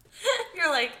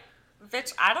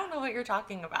 bitch, I don't know what you're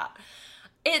talking about.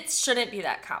 It shouldn't be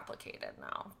that complicated,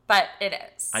 no. But it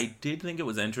is. I did think it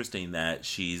was interesting that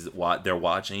they're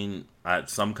watching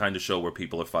some kind of show where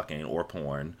people are fucking or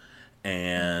porn,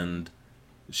 and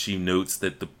she notes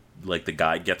that the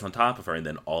guy gets on top of her, and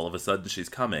then all of a sudden she's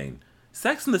coming.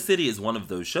 Sex and the City is one of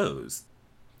those shows.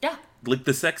 Yeah. Like,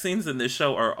 the sex scenes in this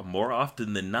show are more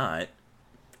often than not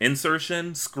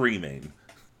insertion, screaming.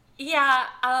 Yeah.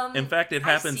 In fact, it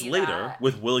happens later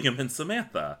with William and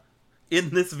Samantha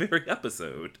in this very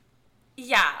episode.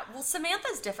 Yeah. Well,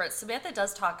 Samantha's different. Samantha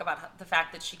does talk about the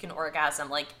fact that she can orgasm,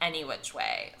 like, any which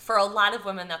way. For a lot of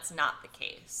women, that's not the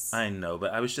case. I know,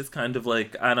 but I was just kind of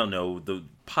like, I don't know, the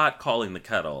pot calling the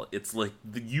kettle. It's like,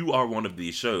 you are one of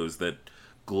these shows that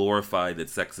glorify that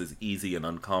sex is easy and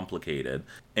uncomplicated.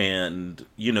 And,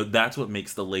 that's what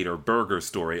makes the later Burger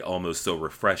story almost so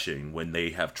refreshing when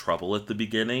they have trouble at the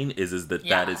beginning, is that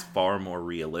that is far more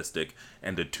realistic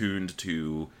and attuned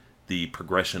to the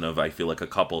progression of, I feel like, a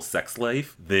couple's sex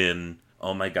life than,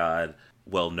 oh my God,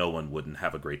 well, no one wouldn't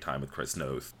have a great time with Chris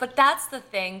Noth. But that's the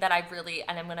thing that I really,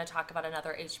 and I'm going to talk about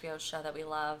another HBO show that we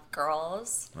love,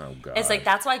 Girls. Oh, God. It's like,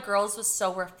 that's why Girls was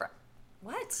so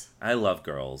What? I love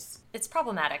Girls. It's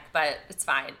problematic, but it's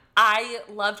fine. I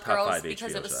loved Top Girls 5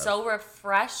 because HBO it was show. so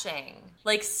refreshing.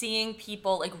 Like, seeing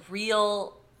people, like,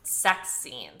 real sex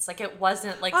scenes. Like, it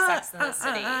wasn't like Sex in the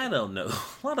City. I don't know.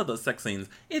 A lot of those sex scenes,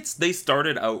 they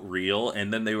started out real,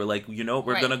 and then they were like, we're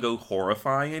Right. gonna go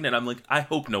horrifying, and I'm like, I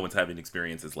hope no one's having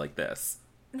experiences like this.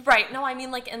 Right. No, I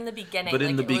mean, like, in the beginning. But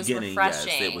in the it beginning, was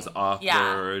yes, it was refreshing.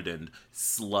 awkward and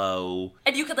slow.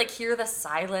 And you could, like, hear the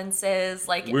silences.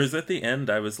 Like, Whereas at the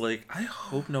end, I was like, I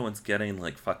hope no one's getting,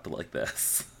 like, fucked like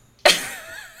this.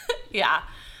 yeah.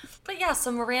 But yeah,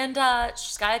 so Miranda,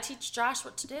 she's got to teach Josh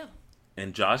what to do.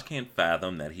 And Josh can't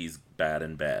fathom that he's bad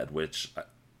in bed, which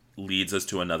leads us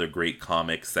to another great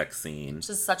comic sex scene. Which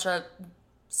is such a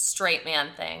straight man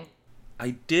thing.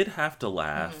 I did have to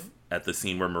laugh at the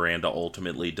scene where Miranda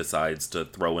ultimately decides to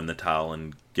throw in the towel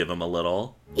and give him a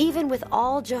little. Even with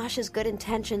all Josh's good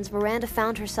intentions, Miranda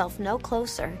found herself no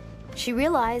closer. She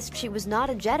realized she was not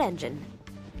a jet engine.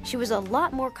 She was a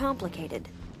lot more complicated.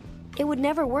 It would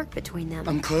never work between them.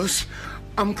 I'm close.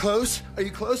 I'm close. Are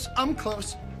you close? I'm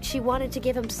close. She wanted to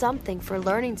give him something for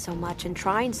learning so much and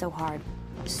trying so hard.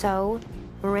 So,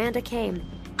 Miranda came.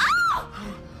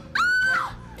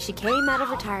 She came out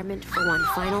of retirement for one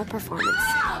final performance.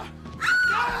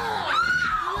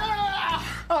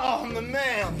 Oh, I'm the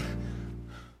man.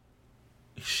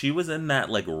 She was in that,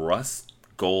 like, rust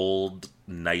gold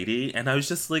nightie, and I was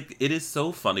just like, it is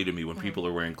so funny to me when people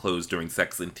are wearing clothes during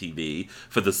sex and TV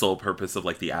for the sole purpose of,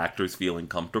 like, the actors feeling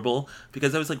comfortable,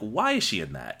 because I was like, why is she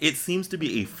in that? It seems to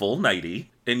be a full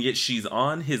nightie, and yet she's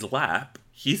on his lap.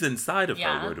 He's inside of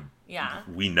her. Yeah.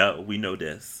 We know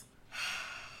this.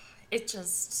 It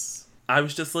just... I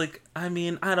was just like, I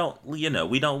mean,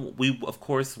 we of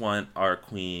course want our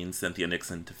queen, Cynthia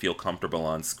Nixon, to feel comfortable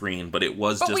on screen, but it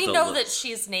was But we know that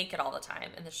she's naked all the time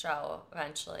in the show,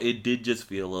 eventually. It did just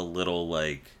feel a little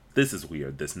like, this is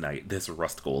weird, this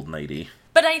rust gold nightie.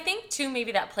 But I think, too,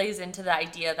 maybe that plays into the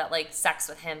idea that, like, sex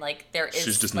with him, like, there is,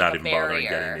 she's just like, not a even bothering barrier.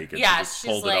 getting naked. Yeah, she just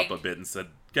she's pulled like, it up a bit and said,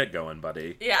 get going,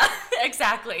 buddy. Yeah,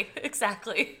 exactly.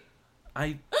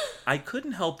 I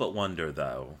couldn't help but wonder,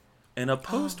 though, In a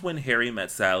post When Harry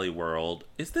Met Sally world,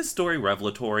 is this story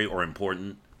revelatory or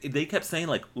important? They kept saying,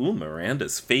 like, ooh,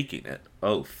 Miranda's faking it.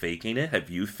 Oh, faking it? Have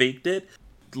you faked it?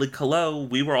 Like, hello,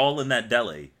 we were all in that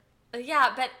deli.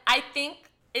 Yeah, but I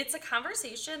think it's a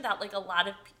conversation that, like, a lot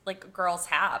of, like, girls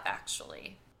have,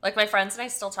 actually. Like, my friends and I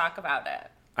still talk about it.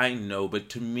 I know, but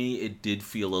to me, it did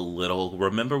feel a little...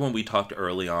 Remember when we talked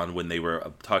early on when they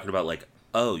were talking about, like,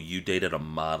 oh, you dated a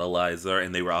modelizer,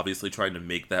 and they were obviously trying to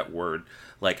make that word,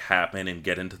 like, happen and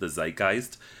get into the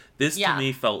zeitgeist? This, to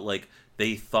me, felt like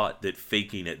they thought that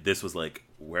faking it, this was like,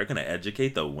 we're going to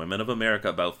educate the women of America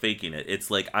about faking it.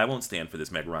 It's like, I won't stand for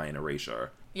this Meg Ryan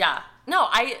erasure. Yeah. No,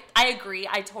 I agree.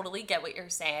 I totally get what you're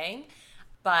saying.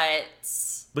 But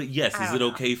yes, is it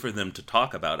okay for them to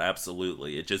talk about?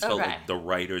 Absolutely. It just felt like the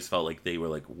writers felt like they were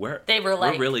like, we're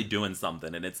really doing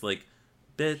something. And it's like,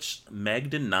 bitch, Meg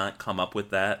did not come up with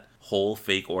that whole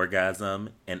fake orgasm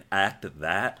and act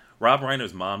that. Rob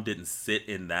Reiner's mom didn't sit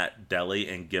in that deli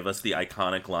and give us the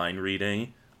iconic line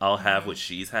reading, I'll have what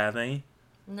she's having.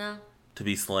 No. To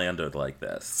be slandered like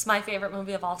this. It's my favorite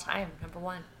movie of all time,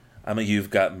 #1. I'm a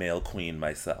You've Got Mail queen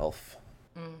myself.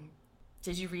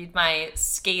 Did you read my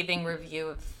scathing review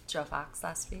of Joe Fox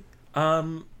last week?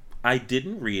 I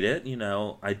didn't read it. You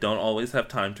know, I don't always have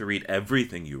time to read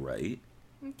everything you write.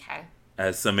 Okay.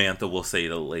 As Samantha will say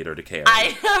later to Carrie.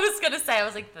 I was going to say, I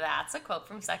was like, that's a quote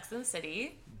from Sex and the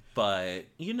City. But,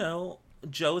 you know,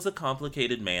 Joe is a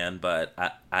complicated man, but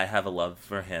I have a love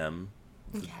for him.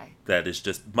 Okay. That is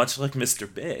just much like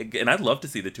Mr. Big. And I'd love to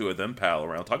see the two of them pal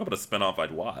around. Talk about a spinoff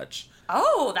I'd watch.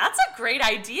 Oh, that's a great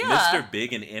idea. Mr.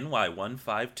 Big and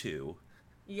NY152.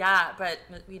 Yeah, but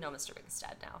we know Mr. Big is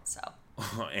dead now, so.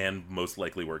 And most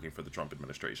likely working for the Trump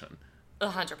administration.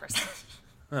 100%.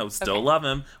 I would still love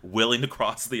him. Willing to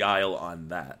cross the aisle on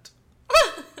that.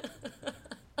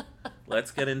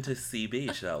 Let's get into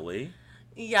CB, shall we?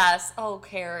 Yes. Oh,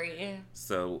 Carrie.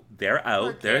 So they're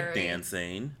out, they're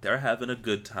dancing, they're having a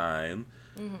good time.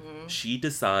 Mm-hmm. She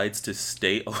decides to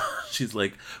stay. She's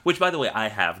like, which, by the way, I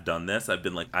have done this. I've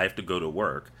been like, I have to go to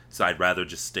work, so I'd rather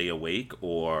just stay awake,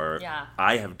 or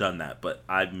I have done that, but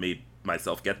I've made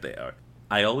myself get there.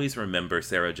 I always remember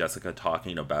Sarah Jessica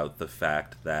talking about the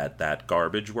fact that that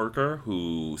garbage worker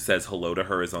who says hello to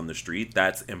her is on the street,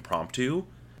 that's impromptu.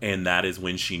 And that is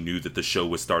when she knew that the show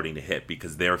was starting to hit,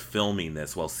 because they're filming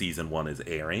this while season 1 is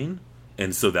airing.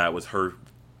 And so that was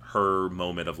her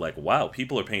moment of like, wow,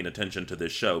 people are paying attention to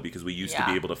this show because we used to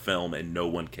be able to film and no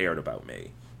one cared about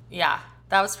me. Yeah,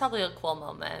 that was probably a cool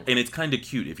moment. And it's kind of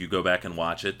cute if you go back and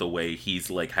watch it, the way he's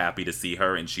like happy to see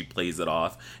her and she plays it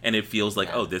off. And it feels like,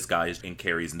 oh, this guy is in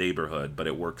Carrie's neighborhood, but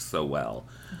it works so well.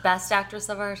 Best actress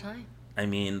of our time. I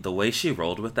mean, the way she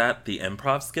rolled with that, the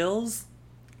improv skills...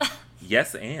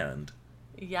 Yes, and.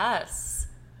 Yes.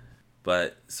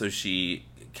 But, so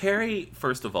Carrie,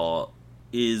 first of all,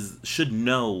 should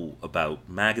know about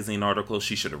magazine articles.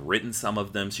 She should have written some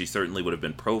of them. She certainly would have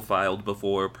been profiled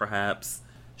before, perhaps.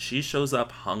 She shows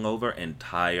up hungover and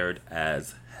tired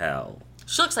as hell.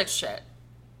 She looks like shit.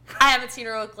 I haven't seen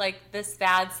her look like this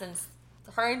bad since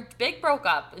her and Big broke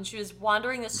up, and she was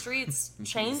wandering the streets,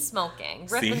 chain smoking,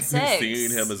 ripping cigs.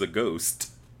 Seeing him as a ghost.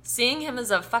 Seeing him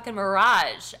as a fucking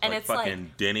mirage. And it's like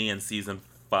fucking Denny in season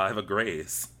 5 of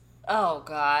Grace. Oh,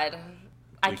 God.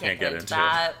 I can't get into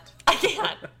that.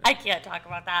 I can't talk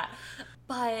about that.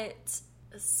 But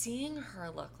seeing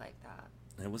her look like that.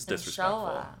 It was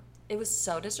disrespectful. It was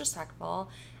so disrespectful.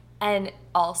 And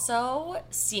also,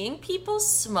 seeing people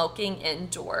smoking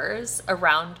indoors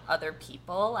around other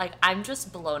people, like, I'm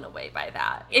just blown away by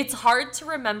that. It's hard to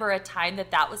remember a time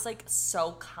that was, like,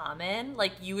 so common.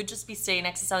 Like, you would just be sitting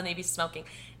next to someone, they'd be smoking.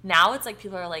 Now it's like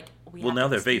people are like, we have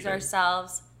to excuse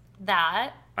ourselves.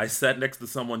 That. I sat next to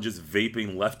someone just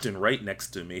vaping left and right next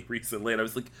to me recently, and I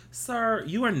was like, sir,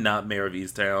 you are not mayor of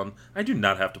Easttown. I do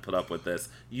not have to put up with this.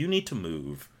 You need to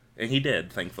move. And he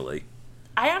did, thankfully.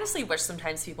 I honestly wish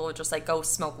sometimes people would just, like, go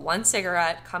smoke one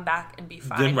cigarette, come back, and be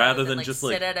fine. Then rather than just,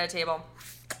 sit at a table.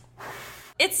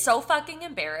 It's so fucking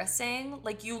embarrassing.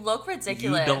 Like, you look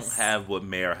ridiculous. You don't have what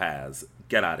Mayor has.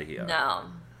 Get out of here. No.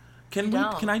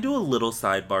 Can I do a little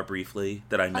sidebar briefly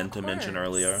that I meant to mention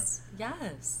earlier?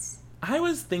 Yes. I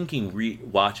was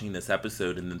thinking, watching this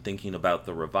episode and then thinking about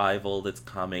the revival that's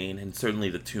coming, and certainly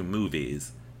the 2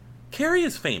 movies. Carrie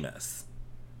is famous.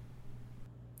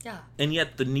 Yeah. And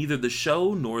yet neither the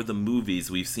show nor the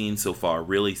movies we've seen so far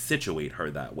really situate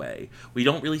her that way. We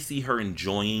don't really see her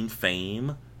enjoying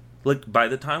fame. Like, by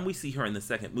the time we see her in the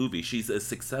second movie, she's a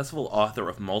successful author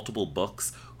of multiple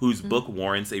books whose book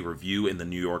warrants a review in The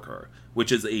New Yorker,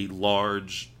 which is a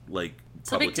large, like,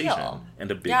 publication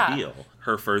and a big deal.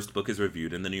 Her first book is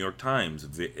reviewed in the New York Times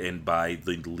and by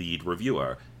the lead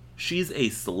reviewer. She's a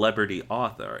celebrity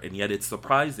author, and yet it's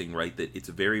surprising, right, that it's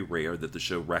very rare that the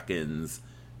show reckons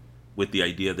with the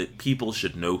idea that people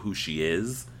should know who she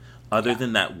is, other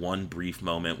than that one brief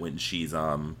moment when she's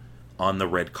on the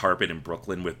red carpet in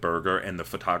Brooklyn with Berger and the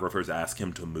photographers ask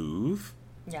him to move.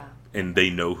 Yeah. And they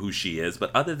know who she is.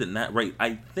 But other than that, right,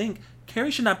 I think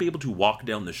Carrie should not be able to walk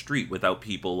down the street without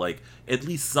people, like, at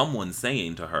least someone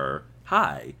saying to her,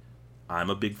 hi, I'm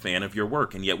a big fan of your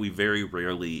work. And yet we very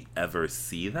rarely ever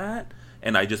see that.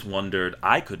 And I just wondered,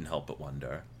 I couldn't help but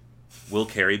wonder, will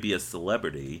Carrie be a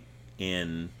celebrity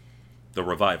in the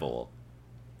revival?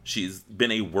 She's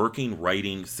been a working,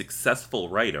 writing, successful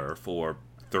writer for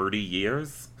 30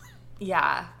 years.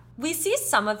 Yeah. We see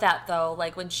some of that, though,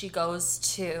 like when she goes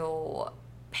to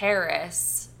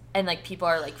Paris and, like, people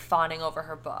are, like, fawning over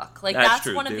her book. Like,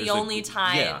 that's one of the only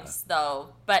times, though.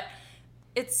 But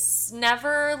it's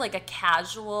never, like,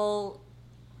 it's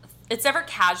never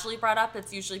casually brought up.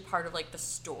 It's usually part of, like, the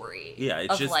story. Yeah,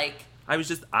 it's just, like...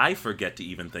 I forget to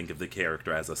even think of the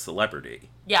character as a celebrity.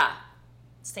 Yeah.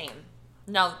 Same.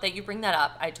 No, that you bring that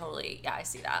up, I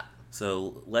see that.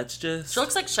 So let's just... She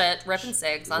looks like shit, ripping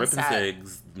cigs on set. Ripping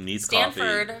cigs, needs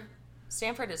coffee.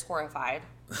 Stanford is horrified.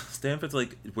 Stanford's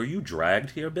like, were you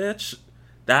dragged here, bitch?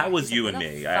 That was you and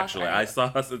me, actually. I saw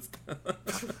us...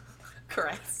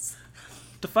 Correct.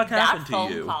 The fuck happened to you? That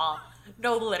phone call.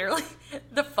 No, literally,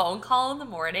 the phone call in the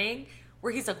morning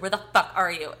where he's like, where the fuck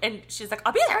are you? And she's like,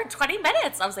 I'll be there in 20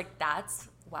 minutes. I was like, that's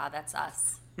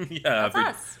us.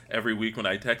 Yeah, every week when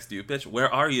I text you, bitch,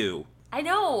 where are you? I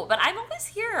know, but I'm always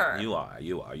here. You are.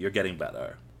 You're getting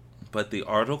better. But the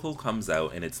article comes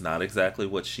out, and it's not exactly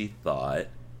what she thought.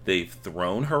 They've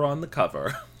thrown her on the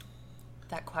cover.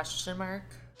 That question mark?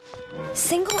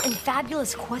 Single and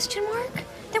fabulous question mark?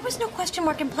 There was no question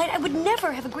mark implied. I would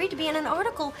never have agreed to be in an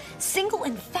article. Single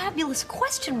and fabulous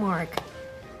question mark.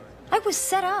 I was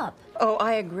set up. Oh,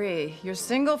 I agree. You're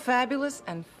single, fabulous,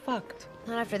 and fucked.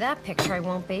 Not after that picture, I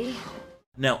won't be.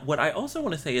 Now, what I also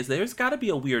want to say is there's got to be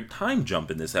a weird time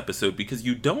jump in this episode because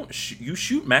you don't you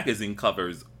shoot magazine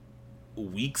covers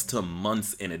weeks to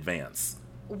months in advance.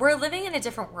 We're living in a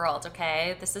different world,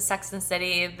 okay? This is Sex and the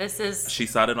City. She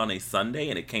shot it on a Sunday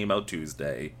and it came out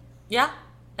Tuesday. Yeah,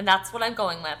 and that's what I'm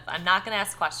going with. I'm not going to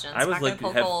ask questions. I was like,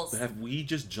 have we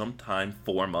just jumped time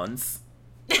 4 months?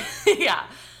 Yeah.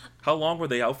 How long were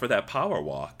they out for that power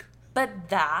walk? But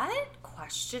that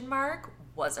question mark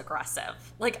was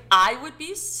aggressive. Like, I would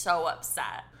be so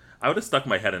upset. I would have stuck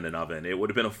my head in an oven. It would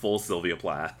have been a full Sylvia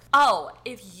Plath. Oh,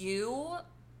 if you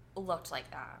looked like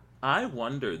that. I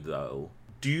wondered, though,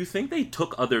 do you think they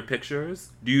took other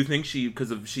pictures? Do you think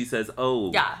because she says,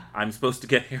 I'm supposed to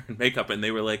get hair and makeup, and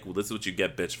they were like, well, this is what you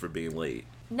get, bitch, for being late.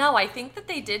 No, I think that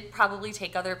they did probably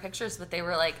take other pictures, but they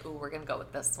were like, ooh, we're going to go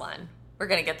with this one. We're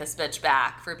going to get this bitch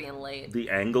back for being late. The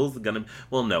angle's going to...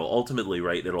 Well, no, ultimately,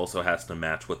 right, it also has to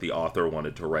match what the author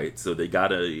wanted to write. So they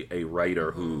got a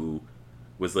writer who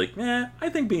was like, I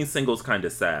think being single's kind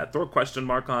of sad. Throw a question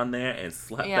mark on there and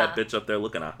slap that bitch up there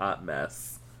looking a hot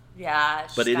mess. Yeah.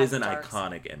 But it is an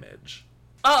iconic image.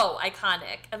 Oh,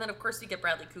 iconic. And then, of course, you get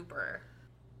Bradley Cooper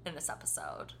in this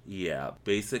episode. Yeah.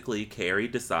 Basically, Carrie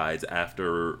decides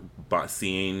after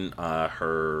seeing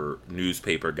her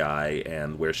newspaper guy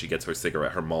and where she gets her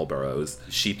cigarette, her Marlboros,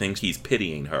 she thinks he's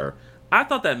pitying her. I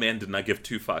thought that man did not give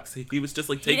 2 fucks. He was just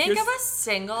like, he didn't give a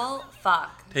single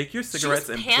fuck. Take your cigarettes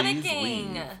and please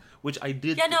leave. Which I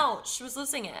did. Yeah, no, she was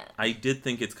losing it. I did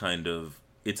think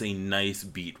it's a nice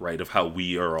beat, right, of how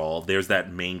we are all... There's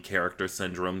that main character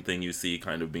syndrome thing you see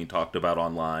kind of being talked about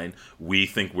online. We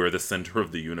think we're the center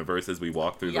of the universe as we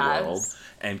walk through the world.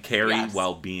 And Carrie,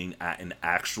 while being an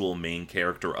actual main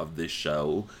character of this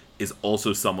show, is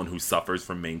also someone who suffers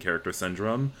from main character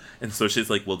syndrome. And so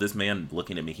she's like, well, this man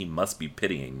looking at me, he must be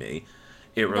pitying me.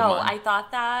 I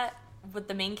thought that with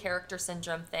the main character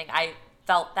syndrome thing, I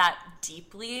felt that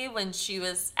deeply when she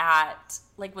was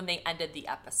when they ended the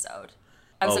episode.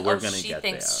 I was she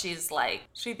thinks she's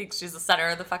the center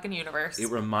of the fucking universe.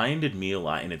 It reminded me a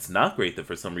lot, and it's not great that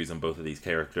for some reason both of these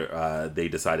characters, they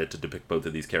decided to depict both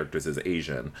of these characters as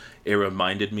Asian. It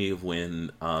reminded me of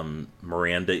when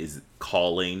Miranda is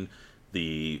calling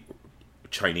the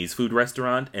Chinese food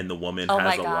restaurant, and the woman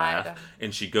has a laugh,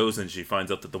 and she goes and she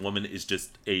finds out that the woman is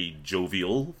just a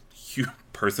jovial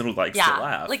person who likes to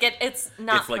laugh. Like it's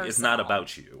not. It's like it's not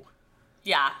about you.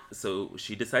 Yeah. So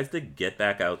she decides to get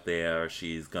back out there.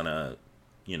 She's gonna,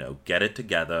 get it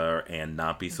together and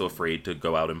not be so afraid to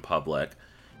go out in public.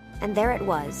 And there it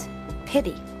was.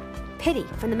 Pity. Pity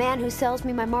from the man who sells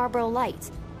me my Marlboro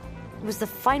Lights. It was the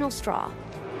final straw.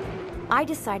 I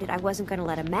decided I wasn't going to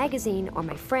let a magazine or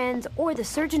my friends or the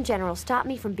Surgeon General stop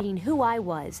me from being who I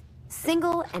was.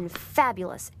 Single and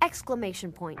fabulous!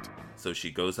 Exclamation point. So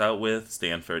she goes out with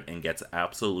Stanford and gets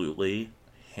absolutely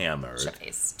hammered.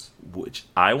 Shit-faced. Which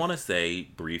I want to say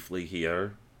briefly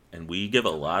here, and we give a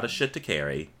lot of shit to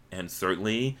Carrie, and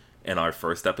certainly in our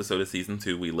first episode of season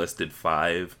 2, we listed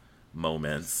 5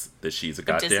 moments that she's a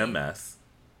goddamn mess.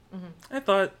 Mm-hmm. I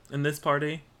thought, in this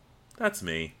party, that's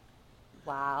me.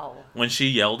 Wow. When she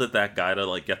yelled at that guy to,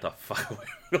 like, get the fuck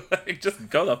away, like, just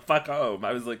go the fuck home,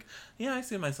 I was like, yeah, I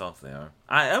see myself there.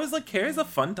 I was like, Carrie's a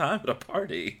fun time at a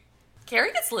party.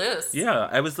 Carrie gets loose. Yeah,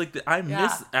 I was like, I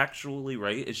miss actually,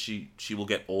 right, as she will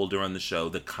get older on the show,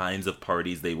 the kinds of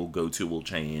parties they will go to will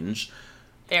change.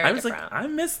 I was different. Like, I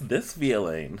miss this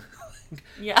feeling.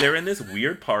 Yeah. They're in this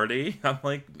weird party. I'm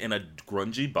like in a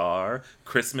grungy bar,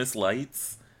 Christmas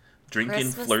lights,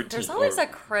 drinking flirty. There's always a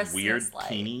Christmas weird light.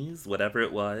 Teenies, whatever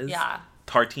it was. Yeah.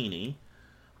 Tartini.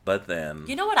 But then...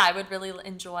 You know what I would really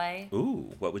enjoy?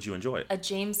 Ooh, what would you enjoy? A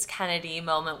James Kennedy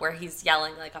moment where he's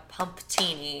yelling like a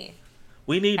pumptini.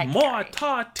 We need more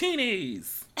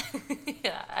tartinis!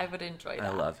 Yeah, I would enjoy that.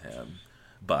 I love him.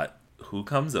 But who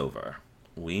comes over?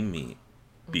 We meet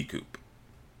B. Coop.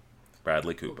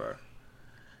 Bradley Cooper.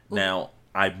 Ooh. Now,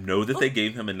 I know that they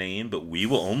gave him a name, but we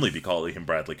will only be calling him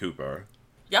Bradley Cooper.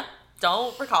 Yeah,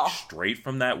 don't recall. Straight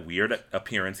from that weird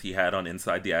appearance he had on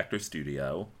Inside the Actors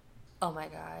Studio. Oh my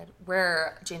god.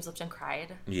 Where James Lipton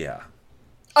cried? Yeah.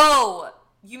 Oh!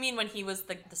 You mean when he was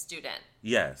the student?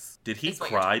 Yes. Did he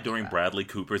cry during Bradley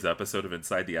Cooper's episode of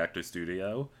Inside the Actors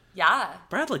Studio? Yeah.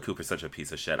 Bradley Cooper's such a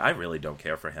piece of shit. I really don't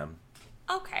care for him.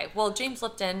 Okay. Well, James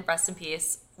Lipton, rest in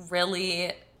peace,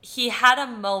 really... He had a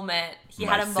moment...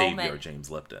 My savior,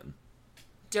 James Lipton.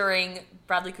 During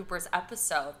Bradley Cooper's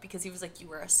episode, because he was like, you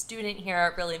were a student here,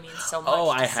 it really means so much. Oh,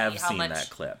 I have seen that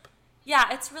clip. Yeah,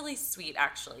 it's really sweet,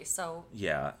 actually, so...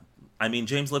 Yeah. I mean,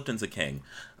 James Lipton's a king.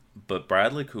 But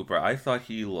Bradley Cooper, I thought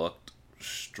he looked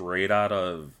straight out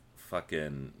of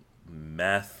fucking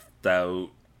methed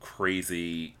out,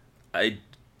 crazy. I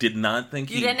did not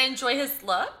think You didn't enjoy his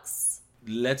looks?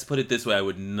 Let's put it this way, I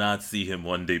would not see him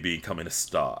one day becoming a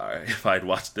star if I'd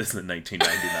watched this in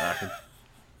 1999.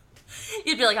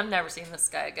 You'd be like, I'm never seeing this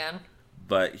guy again.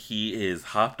 But he is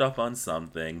hopped up on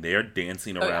something. They're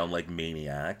dancing around like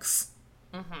maniacs.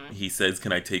 Mm-hmm. He says,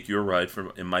 can I take you a ride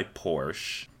in my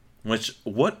Porsche? Which,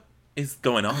 what is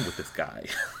going on with this guy?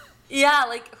 Yeah,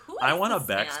 like, who is I want a this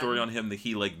backstory man? On him that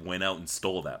he, like, went out and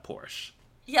stole that Porsche.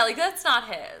 Yeah, like, that's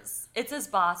not his. It's his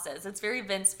boss's. It's very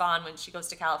Vince Vaughn when she goes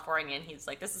to California and he's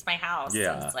like, this is my house.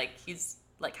 Yeah. And it's like, he's,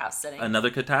 like, house sitting.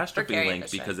 Another catastrophe link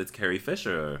because it's Carrie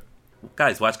Fisher.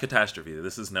 Guys, watch Catastrophe.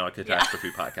 This is now a catastrophe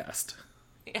podcast.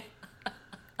 Yeah.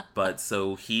 But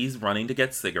so he's running to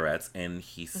get cigarettes and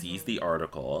he sees the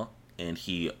article and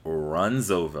he runs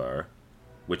over,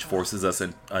 which forces us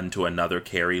into another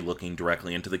Carrie looking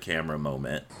directly into the camera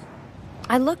moment.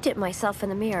 I looked at myself in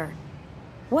the mirror.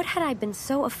 What had I been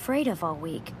so afraid of all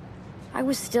week? I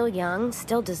was still young,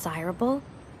 still desirable.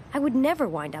 I would never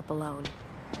wind up alone.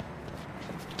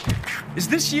 Is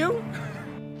this you?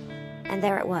 And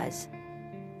there it was.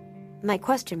 My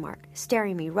question mark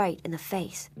staring me right in the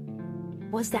face.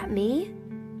 Was that me?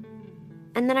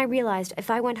 And then I realized if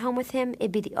I went home with him,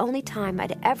 it'd be the only time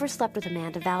I'd ever slept with a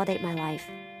man to validate my life.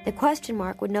 The question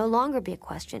mark would no longer be a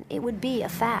question. It would be a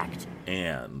fact.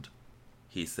 And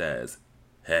he says,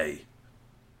 hey.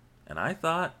 And I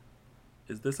thought,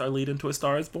 is this our lead into A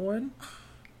Star is Born?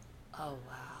 Oh,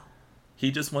 wow.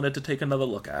 He just wanted to take another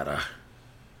look at her.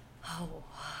 Oh,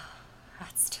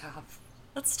 that's tough.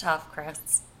 That's tough,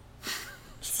 Chris.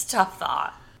 It's a tough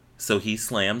thought. So he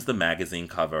slams the magazine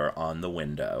cover on the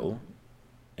window,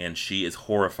 and she is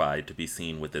horrified to be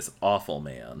seen with this awful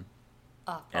man,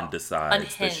 and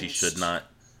decides that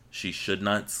she should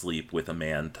not sleep with a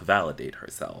man to validate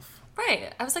herself.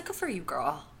 Right. I was like, good for you,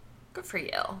 girl. Good for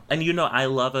you. And you know, I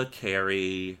love a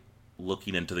Carrie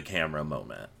looking into the camera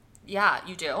moment. Yeah,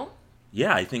 you do?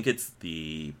 Yeah, I think it's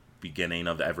the beginning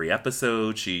of every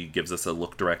episode. She gives us a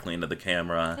look directly into the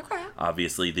camera. Okay.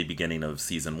 Obviously, the beginning of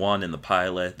season 1 in the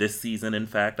pilot. This season, in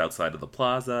fact, outside of the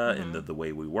plaza, in the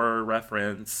Way We Were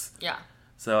reference. Yeah.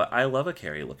 So I love a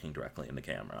Carrie looking directly in the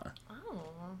camera. Oh,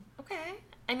 okay.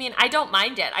 I mean, I don't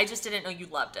mind it. I just didn't know you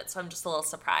loved it, so I'm just a little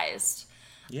surprised.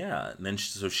 Yeah, and then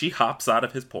she hops out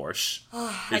of his Porsche,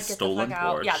 his stolen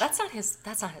Porsche. Yeah, that's not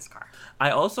his car.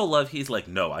 I also love he's like,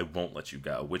 no, I won't let you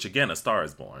go. Which again, A Star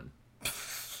is Born.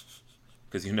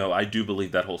 Because I do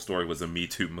believe that whole story was a Me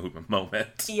Too movement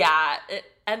moment. Yeah,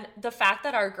 and the fact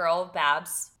that our girl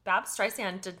Babs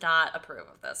Streisand did not approve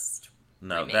of this.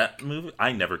 No, remake. that movie,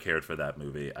 I never cared for that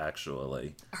movie,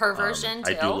 actually. Her version,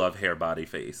 too? I do love Hair, Body,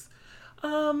 Face.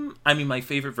 I mean, my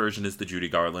favorite version is the Judy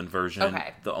Garland version.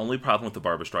 Okay. The only problem with the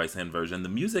Barbra Streisand version, the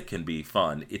music can be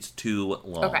fun. It's too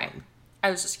long. Okay. I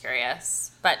was just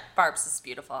curious. But Barb's is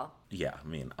beautiful. Yeah, I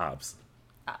mean, obs.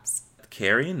 Obs.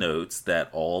 Carrie notes that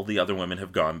all the other women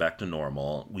have gone back to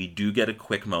normal. We do get a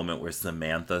quick moment where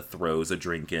Samantha throws a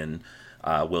drink in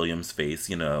William's face.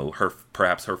 You know,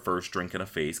 perhaps her first drink in a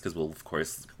face, because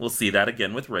we'll see that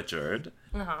again with Richard.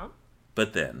 Uh-huh.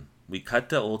 But then we cut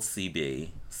to old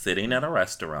CB sitting at a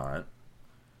restaurant,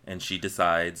 and she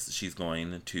decides she's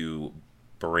going to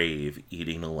brave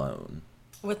eating alone.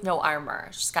 With no armor.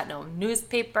 She's got no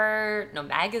newspaper, no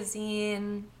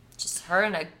magazine. Just her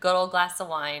and a good old glass of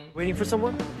wine. Waiting for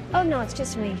someone? Oh, no, it's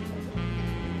just me.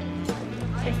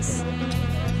 Thanks.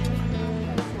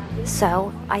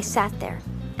 So I sat there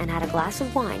and had a glass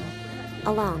of wine,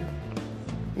 alone.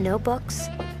 No books,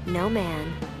 no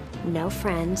man, no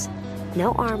friends,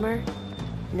 no armor,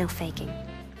 no faking.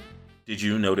 Did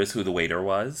you notice who the waiter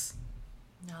was?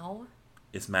 No.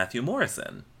 It's Matthew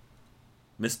Morrison.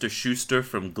 Mr. Schuster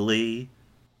from Glee.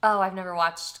 Oh, I've never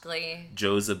watched Glee.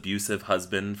 Joe's abusive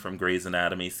husband from Grey's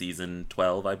Anatomy season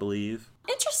 12, I believe.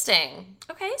 Interesting.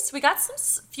 Okay, so we got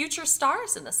some future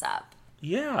stars in this app.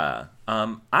 Yeah.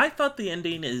 I thought the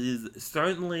ending is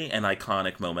certainly an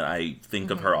iconic moment. I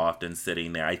think of her often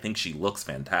sitting there. I think she looks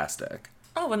fantastic.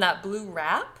 Oh, in that blue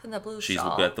wrap? In that blue She's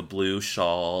shawl? got the blue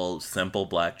shawl, simple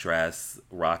black dress,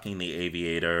 rocking the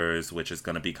aviators, which is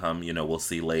going to become, we'll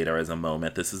see later as a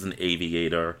moment. This is an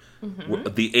aviator.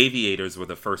 Mm-hmm. The aviators were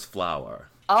the first flower.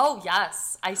 Oh,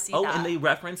 yes. I see that. Oh, and they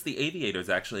reference the aviators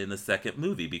actually in the second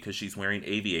movie because she's wearing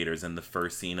aviators in the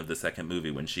first scene of the second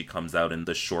movie when she comes out in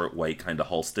the short white kind of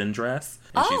Halston dress.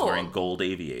 And she's wearing gold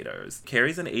aviators.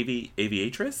 Carrie's an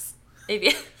aviatress?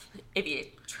 Aviatress?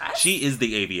 She is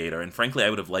the aviator, and frankly, I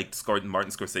would have liked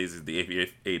Martin Scorsese's The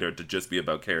Aviator to just be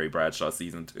about Carrie Bradshaw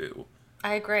season 2.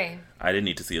 I agree. I didn't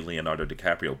need to see Leonardo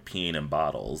DiCaprio peeing in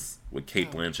bottles with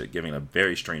Cate Blanchett giving a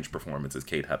very strange performance as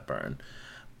Kate Hepburn.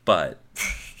 But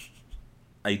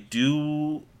I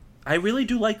really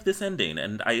do like this ending,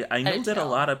 and I know that a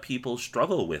lot of people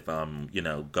struggle with,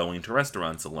 going to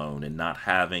restaurants alone and not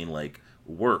having,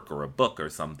 work or a book or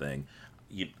something.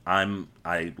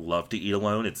 I love to eat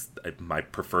alone. It's my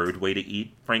preferred way to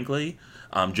eat, frankly,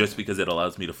 just because it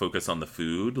allows me to focus on the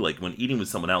food. Like, when eating with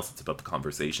someone else, it's about the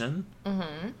conversation.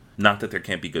 Mm-hmm. Not that there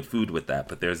can't be good food with that,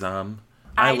 but there's,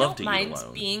 I love to eat alone. I don't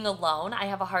mind being alone. I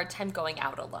have a hard time going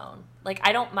out alone.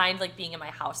 I don't mind, being in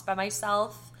my house by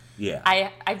myself. Yeah.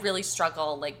 I really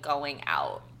struggle, going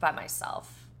out by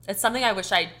myself. It's something I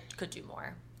wish I could do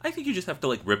more. I think you just have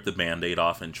to, rip the Band-Aid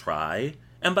off and try.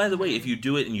 And by the way, if you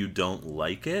do it and you don't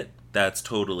like it, that's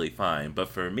totally fine. But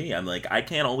for me, I'm I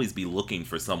can't always be looking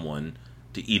for someone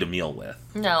to eat a meal with.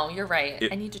 No, you're right.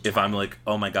 I need to try. If I'm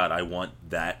oh my God, I want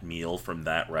that meal from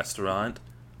that restaurant,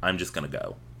 I'm just going to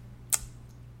go.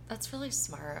 That's really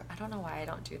smart. I don't know why I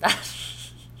don't do that.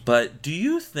 But do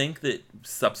you think that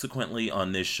subsequently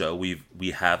on this show,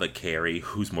 we have a Carrie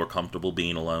who's more comfortable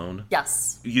being alone?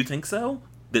 Yes. You think so?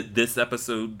 That this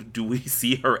episode, do we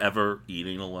see her ever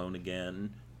eating alone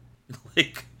again?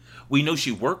 We know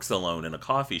she works alone in a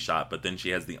coffee shop, but then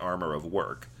she has the armor of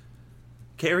work.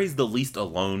 Carrie's the least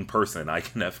alone person I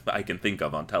can think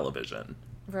of on television.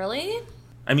 Really?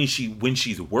 I mean, when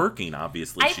she's working,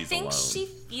 obviously she's alone. I think she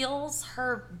feels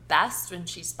her best when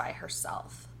she's by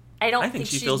herself. I think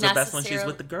she feels her best when she's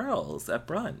with the girls at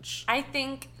brunch. I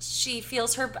think she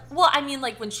feels her...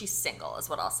 when she's single is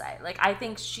what I'll say. I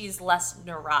think she's less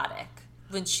neurotic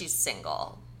when she's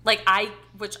single.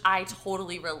 Which I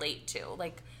totally relate to.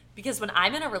 Because when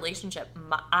I'm in a relationship,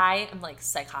 I am,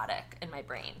 psychotic in my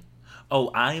brain. Oh,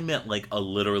 I meant,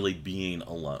 literally being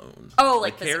alone. Oh,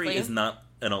 Carrie is not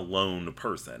an alone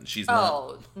person. She's not...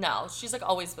 Oh, no. She's,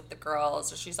 always with the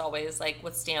girls, or she's always,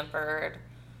 with Stanford.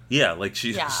 Yeah,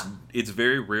 it's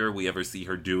very rare we ever see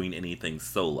her doing anything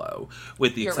solo.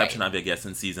 With the exception of, I guess,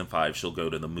 in season 5, she'll go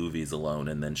to the movies alone,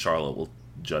 and then Charlotte will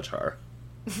judge her.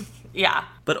 Yeah.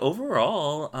 But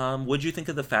overall, what'd you think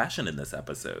of the fashion in this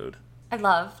episode? I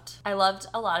loved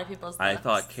a lot of people's looks. I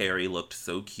thought Carrie looked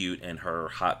so cute in her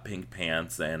hot pink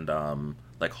pants and,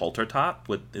 halter top.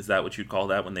 Is that what you'd call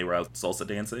that when they were out salsa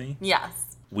dancing?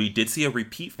 Yes. We did see a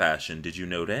repeat fashion. Did you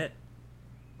note it?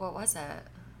 What was it?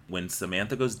 When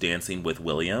Samantha goes dancing with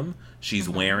William, she's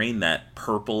wearing that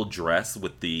purple dress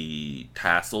with the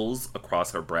tassels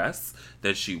across her breasts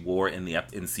that she wore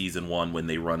in season 1 when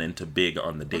they run into Big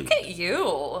on the date. Look at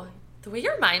you. The way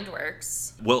your mind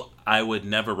works. Well, I would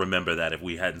never remember that if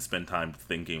we hadn't spent time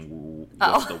thinking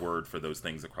what's the word for those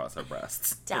things across our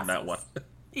breasts. In that one.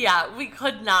 Yeah, we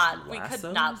could not. Lassos? We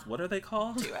could not. What are they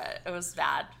called? Do it. It was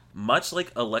bad. Much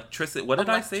like electricity. What did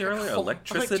I say earlier?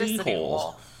 Electricity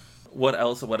hole. What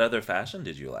else? What other fashion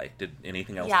did you like? Did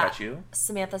anything else catch you?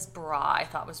 Samantha's bra I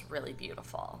thought was really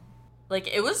beautiful. Like,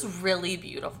 it was really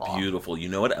beautiful. Beautiful. You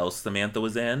know what else Samantha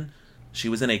was in? She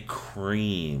was in a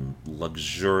cream,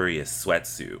 luxurious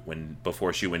sweatsuit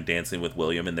before she went dancing with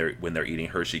William and when they're eating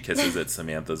Hershey Kisses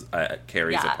at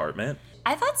Carrie's apartment.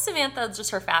 I thought Samantha,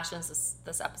 just her fashions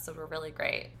this episode were really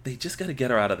great. They just got to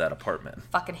get her out of that apartment.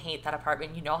 Fucking hate that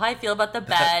apartment. You know how I feel about the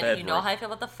bed. You know how I feel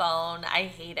about the phone. I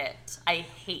hate it. I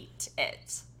hate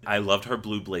it. I loved her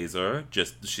blue blazer.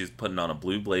 She's putting on a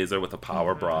blue blazer with a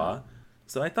power bra.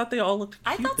 So I thought they all looked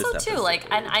cute. I thought so too.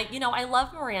 Like, and I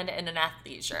love Miranda in an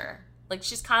athleisure. Like,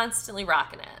 she's constantly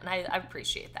rocking it, and I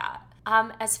appreciate that.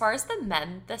 As far as the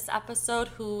men this episode,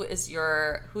 who's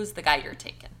the guy you're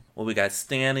taking? Well, we got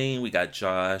Stanny, we got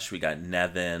Josh, we got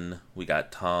Nevin, we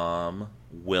got Tom,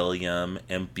 William,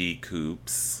 and B.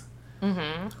 Coops.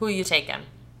 Mm-hmm. Who are you taking?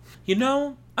 You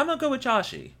know, I'm gonna go with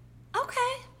Joshy.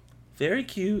 Okay. Very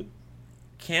cute.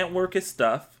 Can't work his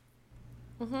stuff.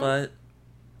 Mm-hmm. But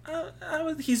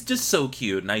he's just so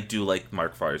cute, and I do like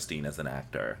Mark Feuerstein as an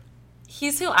actor.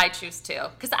 He's who I choose too,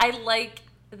 because I like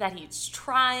that he's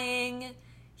trying.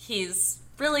 He's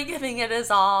really giving it his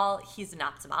all. He's an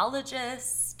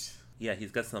ophthalmologist. Yeah,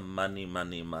 he's got some money.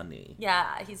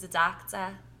 Yeah, he's a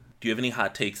doctor. Do you have any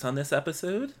hot takes on this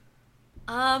episode?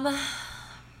 My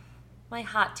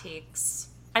hot takes.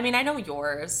 I mean, I know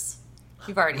yours.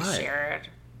 You've already shared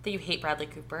that you hate Bradley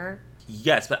Cooper.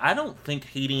 Yes, but I don't think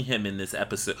hating him in this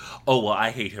episode... Oh, well, I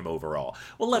hate him overall.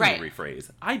 Well, let me rephrase.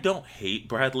 I don't hate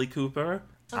Bradley Cooper.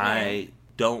 Okay. I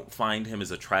don't find him as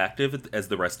attractive as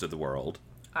the rest of the world.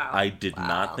 Oh, I did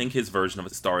not think his version of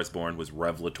A Star is Born was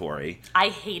revelatory. I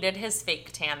hated his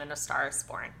fake tan in A Star is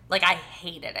Born. Like, I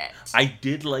hated it. I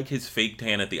did like his fake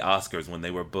tan at the Oscars when they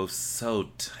were both so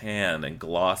tan and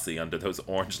glossy under those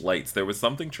orange lights. There was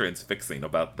something transfixing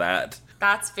about that.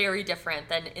 That's very different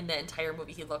than in the entire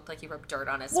movie he looked like he rubbed dirt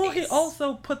on his face. Well, he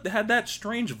also had that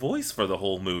strange voice for the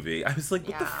whole movie. I was like,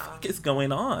 what the fuck is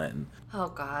going on? Oh,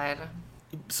 God.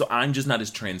 So I'm just not as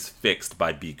transfixed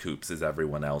by B. Coops as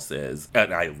everyone else is.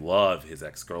 And I love his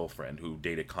ex-girlfriend who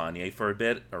dated Kanye for a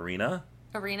bit, Irina.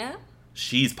 Irina?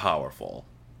 She's powerful.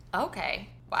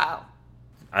 Okay. Wow.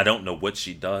 I don't know what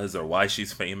she does or why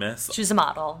she's famous. She's a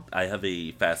model. I have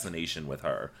a fascination with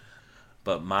her.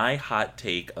 But my hot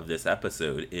take of this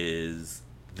episode is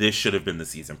this should have been the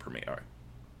season premiere.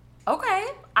 Okay.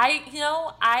 I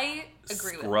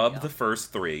agree with you. Scrub the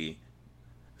first three.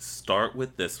 Start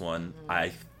with this one. Mm-hmm.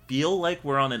 I feel like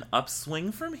we're on an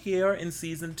upswing from here in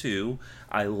season 2.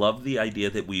 I love the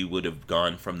idea that we would have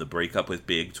gone from the breakup with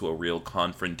Big to a real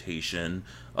confrontation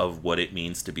of what it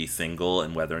means to be single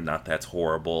and whether or not that's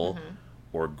horrible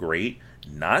or great.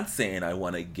 Not saying I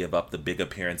want to give up the big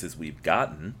appearances we've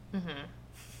gotten. Mm-hmm.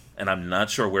 And I'm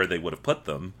not sure where they would have put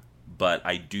them, but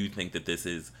I do think that this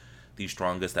is the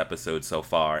strongest episode so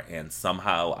far, and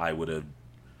somehow I would have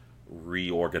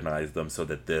reorganize them so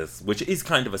that this, which is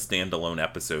kind of a standalone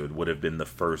episode, would have been the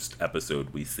first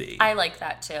episode we see. I like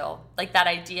that too. Like that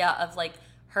idea of like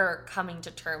her coming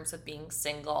to terms with being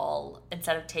single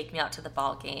instead of Take Me Out to the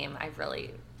Ball Game. I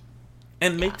really...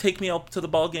 And make Take Me Out to the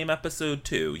Ball Game episode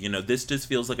 2. You know, this just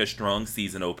feels like a strong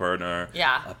season opener.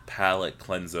 Yeah. A palate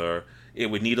cleanser. It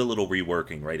would need a little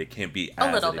reworking, right? It can't be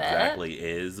as it exactly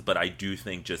is, but I do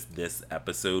think just this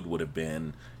episode would have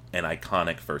been an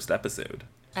iconic first episode.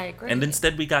 I agree. And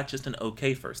instead we got just an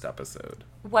okay first episode.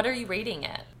 What are you rating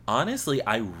it? Honestly,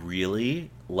 I really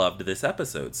loved this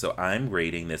episode, so I'm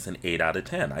rating this an 8 out of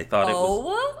 10. I thought it was...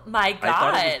 Oh my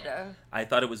God. I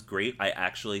thought it was great. I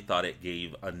actually thought it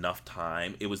gave enough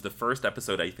time. It was the first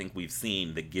episode I think we've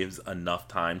seen that gives enough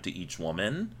time to each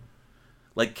woman.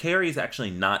 Like, Carrie's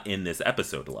actually not in this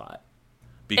episode a lot.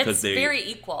 Because it's very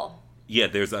equal. Yeah,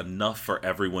 there's enough for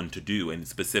everyone to do. And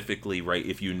specifically, right,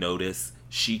 if you notice,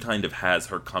 she kind of has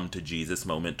her come to Jesus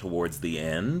moment towards the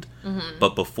end. Mm-hmm.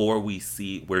 But before we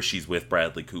see where she's with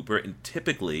Bradley Cooper, and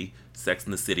typically Sex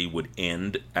and the City would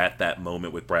end at that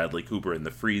moment with Bradley Cooper in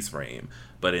the freeze frame.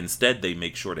 But instead, they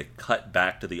make sure to cut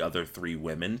back to the other 3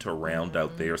 women to round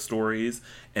out their stories.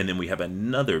 And then we have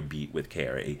another beat with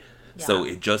Carrie. Yeah. So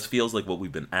it just feels like what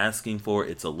we've been asking for.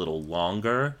 It's a little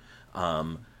longer.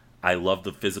 I love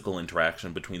the physical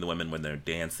interaction between the women when they're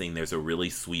dancing. There's a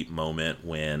really sweet moment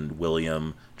when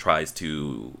William tries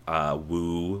to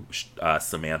woo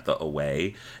Samantha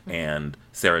away, and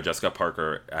Sarah Jessica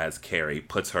Parker as Carrie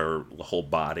puts her whole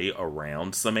body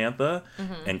around Samantha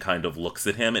and kind of looks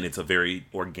at him, and it's a very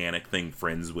organic thing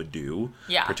friends would do,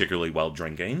 particularly while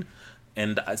drinking.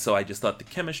 And so I just thought the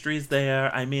chemistry's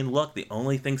there. I mean, look, the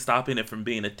only thing stopping it from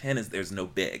being a 10 is there's no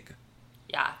Big.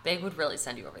 Yeah, Big would really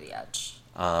send you over the edge.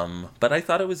 But I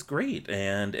thought it was great,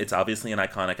 and it's obviously an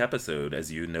iconic episode.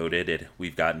 As you noted,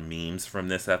 we've got memes from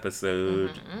this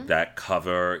episode. That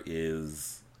cover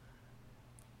is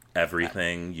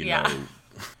everything, you know.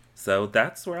 So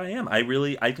that's where I am.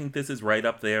 I think this is right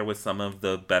up there with some of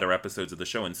the better episodes of the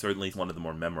show, and certainly one of the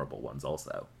more memorable ones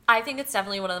also. I think it's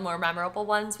definitely one of the more memorable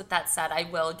ones. With that said, I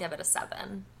will give it a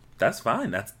 7. That's fine.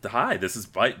 That's the high. This is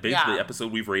basically the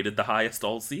episode we've rated the highest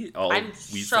since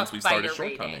we started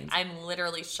Shortcomings. I'm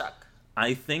literally shook.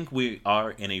 I think we are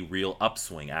in a real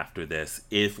upswing after this,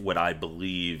 if what I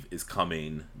believe is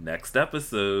coming next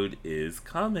episode is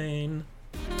coming.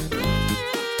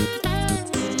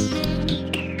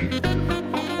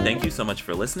 Thank you so much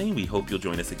for listening. We hope you'll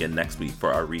join us again next week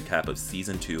for our recap of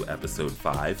Season 2, Episode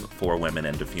 5, 4 Women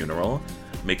and a Funeral.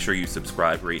 Make sure you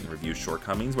subscribe, rate, and review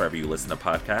Shortcomings wherever you listen to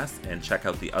podcasts, and check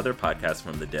out the other podcasts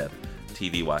from The Dip,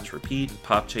 TV Watch Repeat,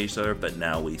 Pop Chaser, But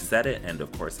Now We Said It, and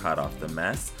of course Hot Off the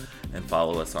Mess. And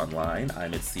follow us online.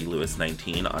 I'm at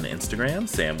CLewis19 on Instagram.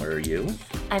 Sam, where are you?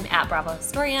 I'm at Bravo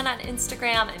Historian on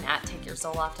Instagram and at Take Your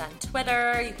Zoloft on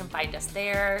Twitter. You can find us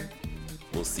there.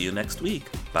 We'll see you next week.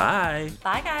 Bye.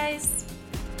 Bye, guys.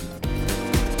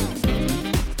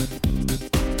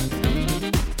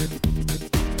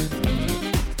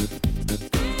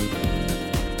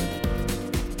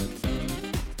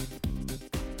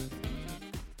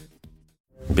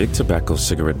 Big Tobacco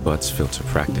cigarette butts filter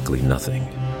practically nothing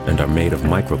and are made of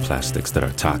microplastics that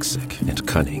are toxic and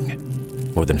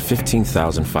cunning. More than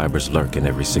 15,000 fibers lurk in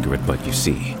every cigarette butt you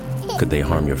see. Could they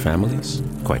harm your families?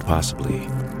 Quite possibly.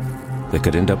 They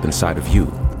could end up inside of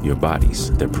you, your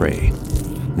bodies, their prey.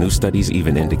 New studies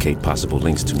even indicate possible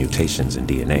links to mutations in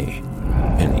DNA.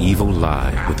 An evil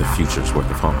lie with a future's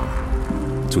worth of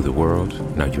harm. To the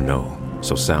world, now you know,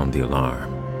 so sound the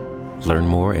alarm. Learn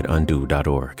more at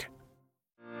undo.org.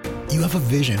 You have a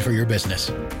vision for your business.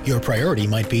 Your priority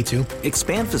might be to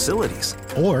expand facilities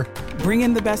or bring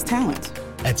in the best talent.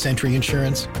 At Century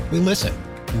Insurance, we listen,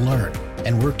 learn,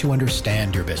 and work to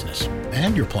understand your business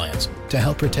and your plans to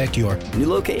help protect your new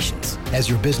locations. As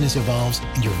your business evolves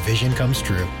and your vision comes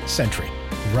true, Century,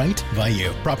 right by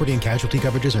you. Property and casualty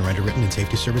coverages and underwritten and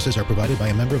safety services are provided by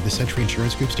a member of the Century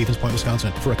Insurance Group, Stevens Point,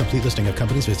 Wisconsin. For a complete listing of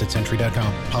companies, visit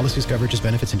Century.com. Policies, coverages,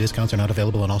 benefits, and discounts are not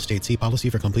available in all states. See policy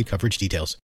for complete coverage details.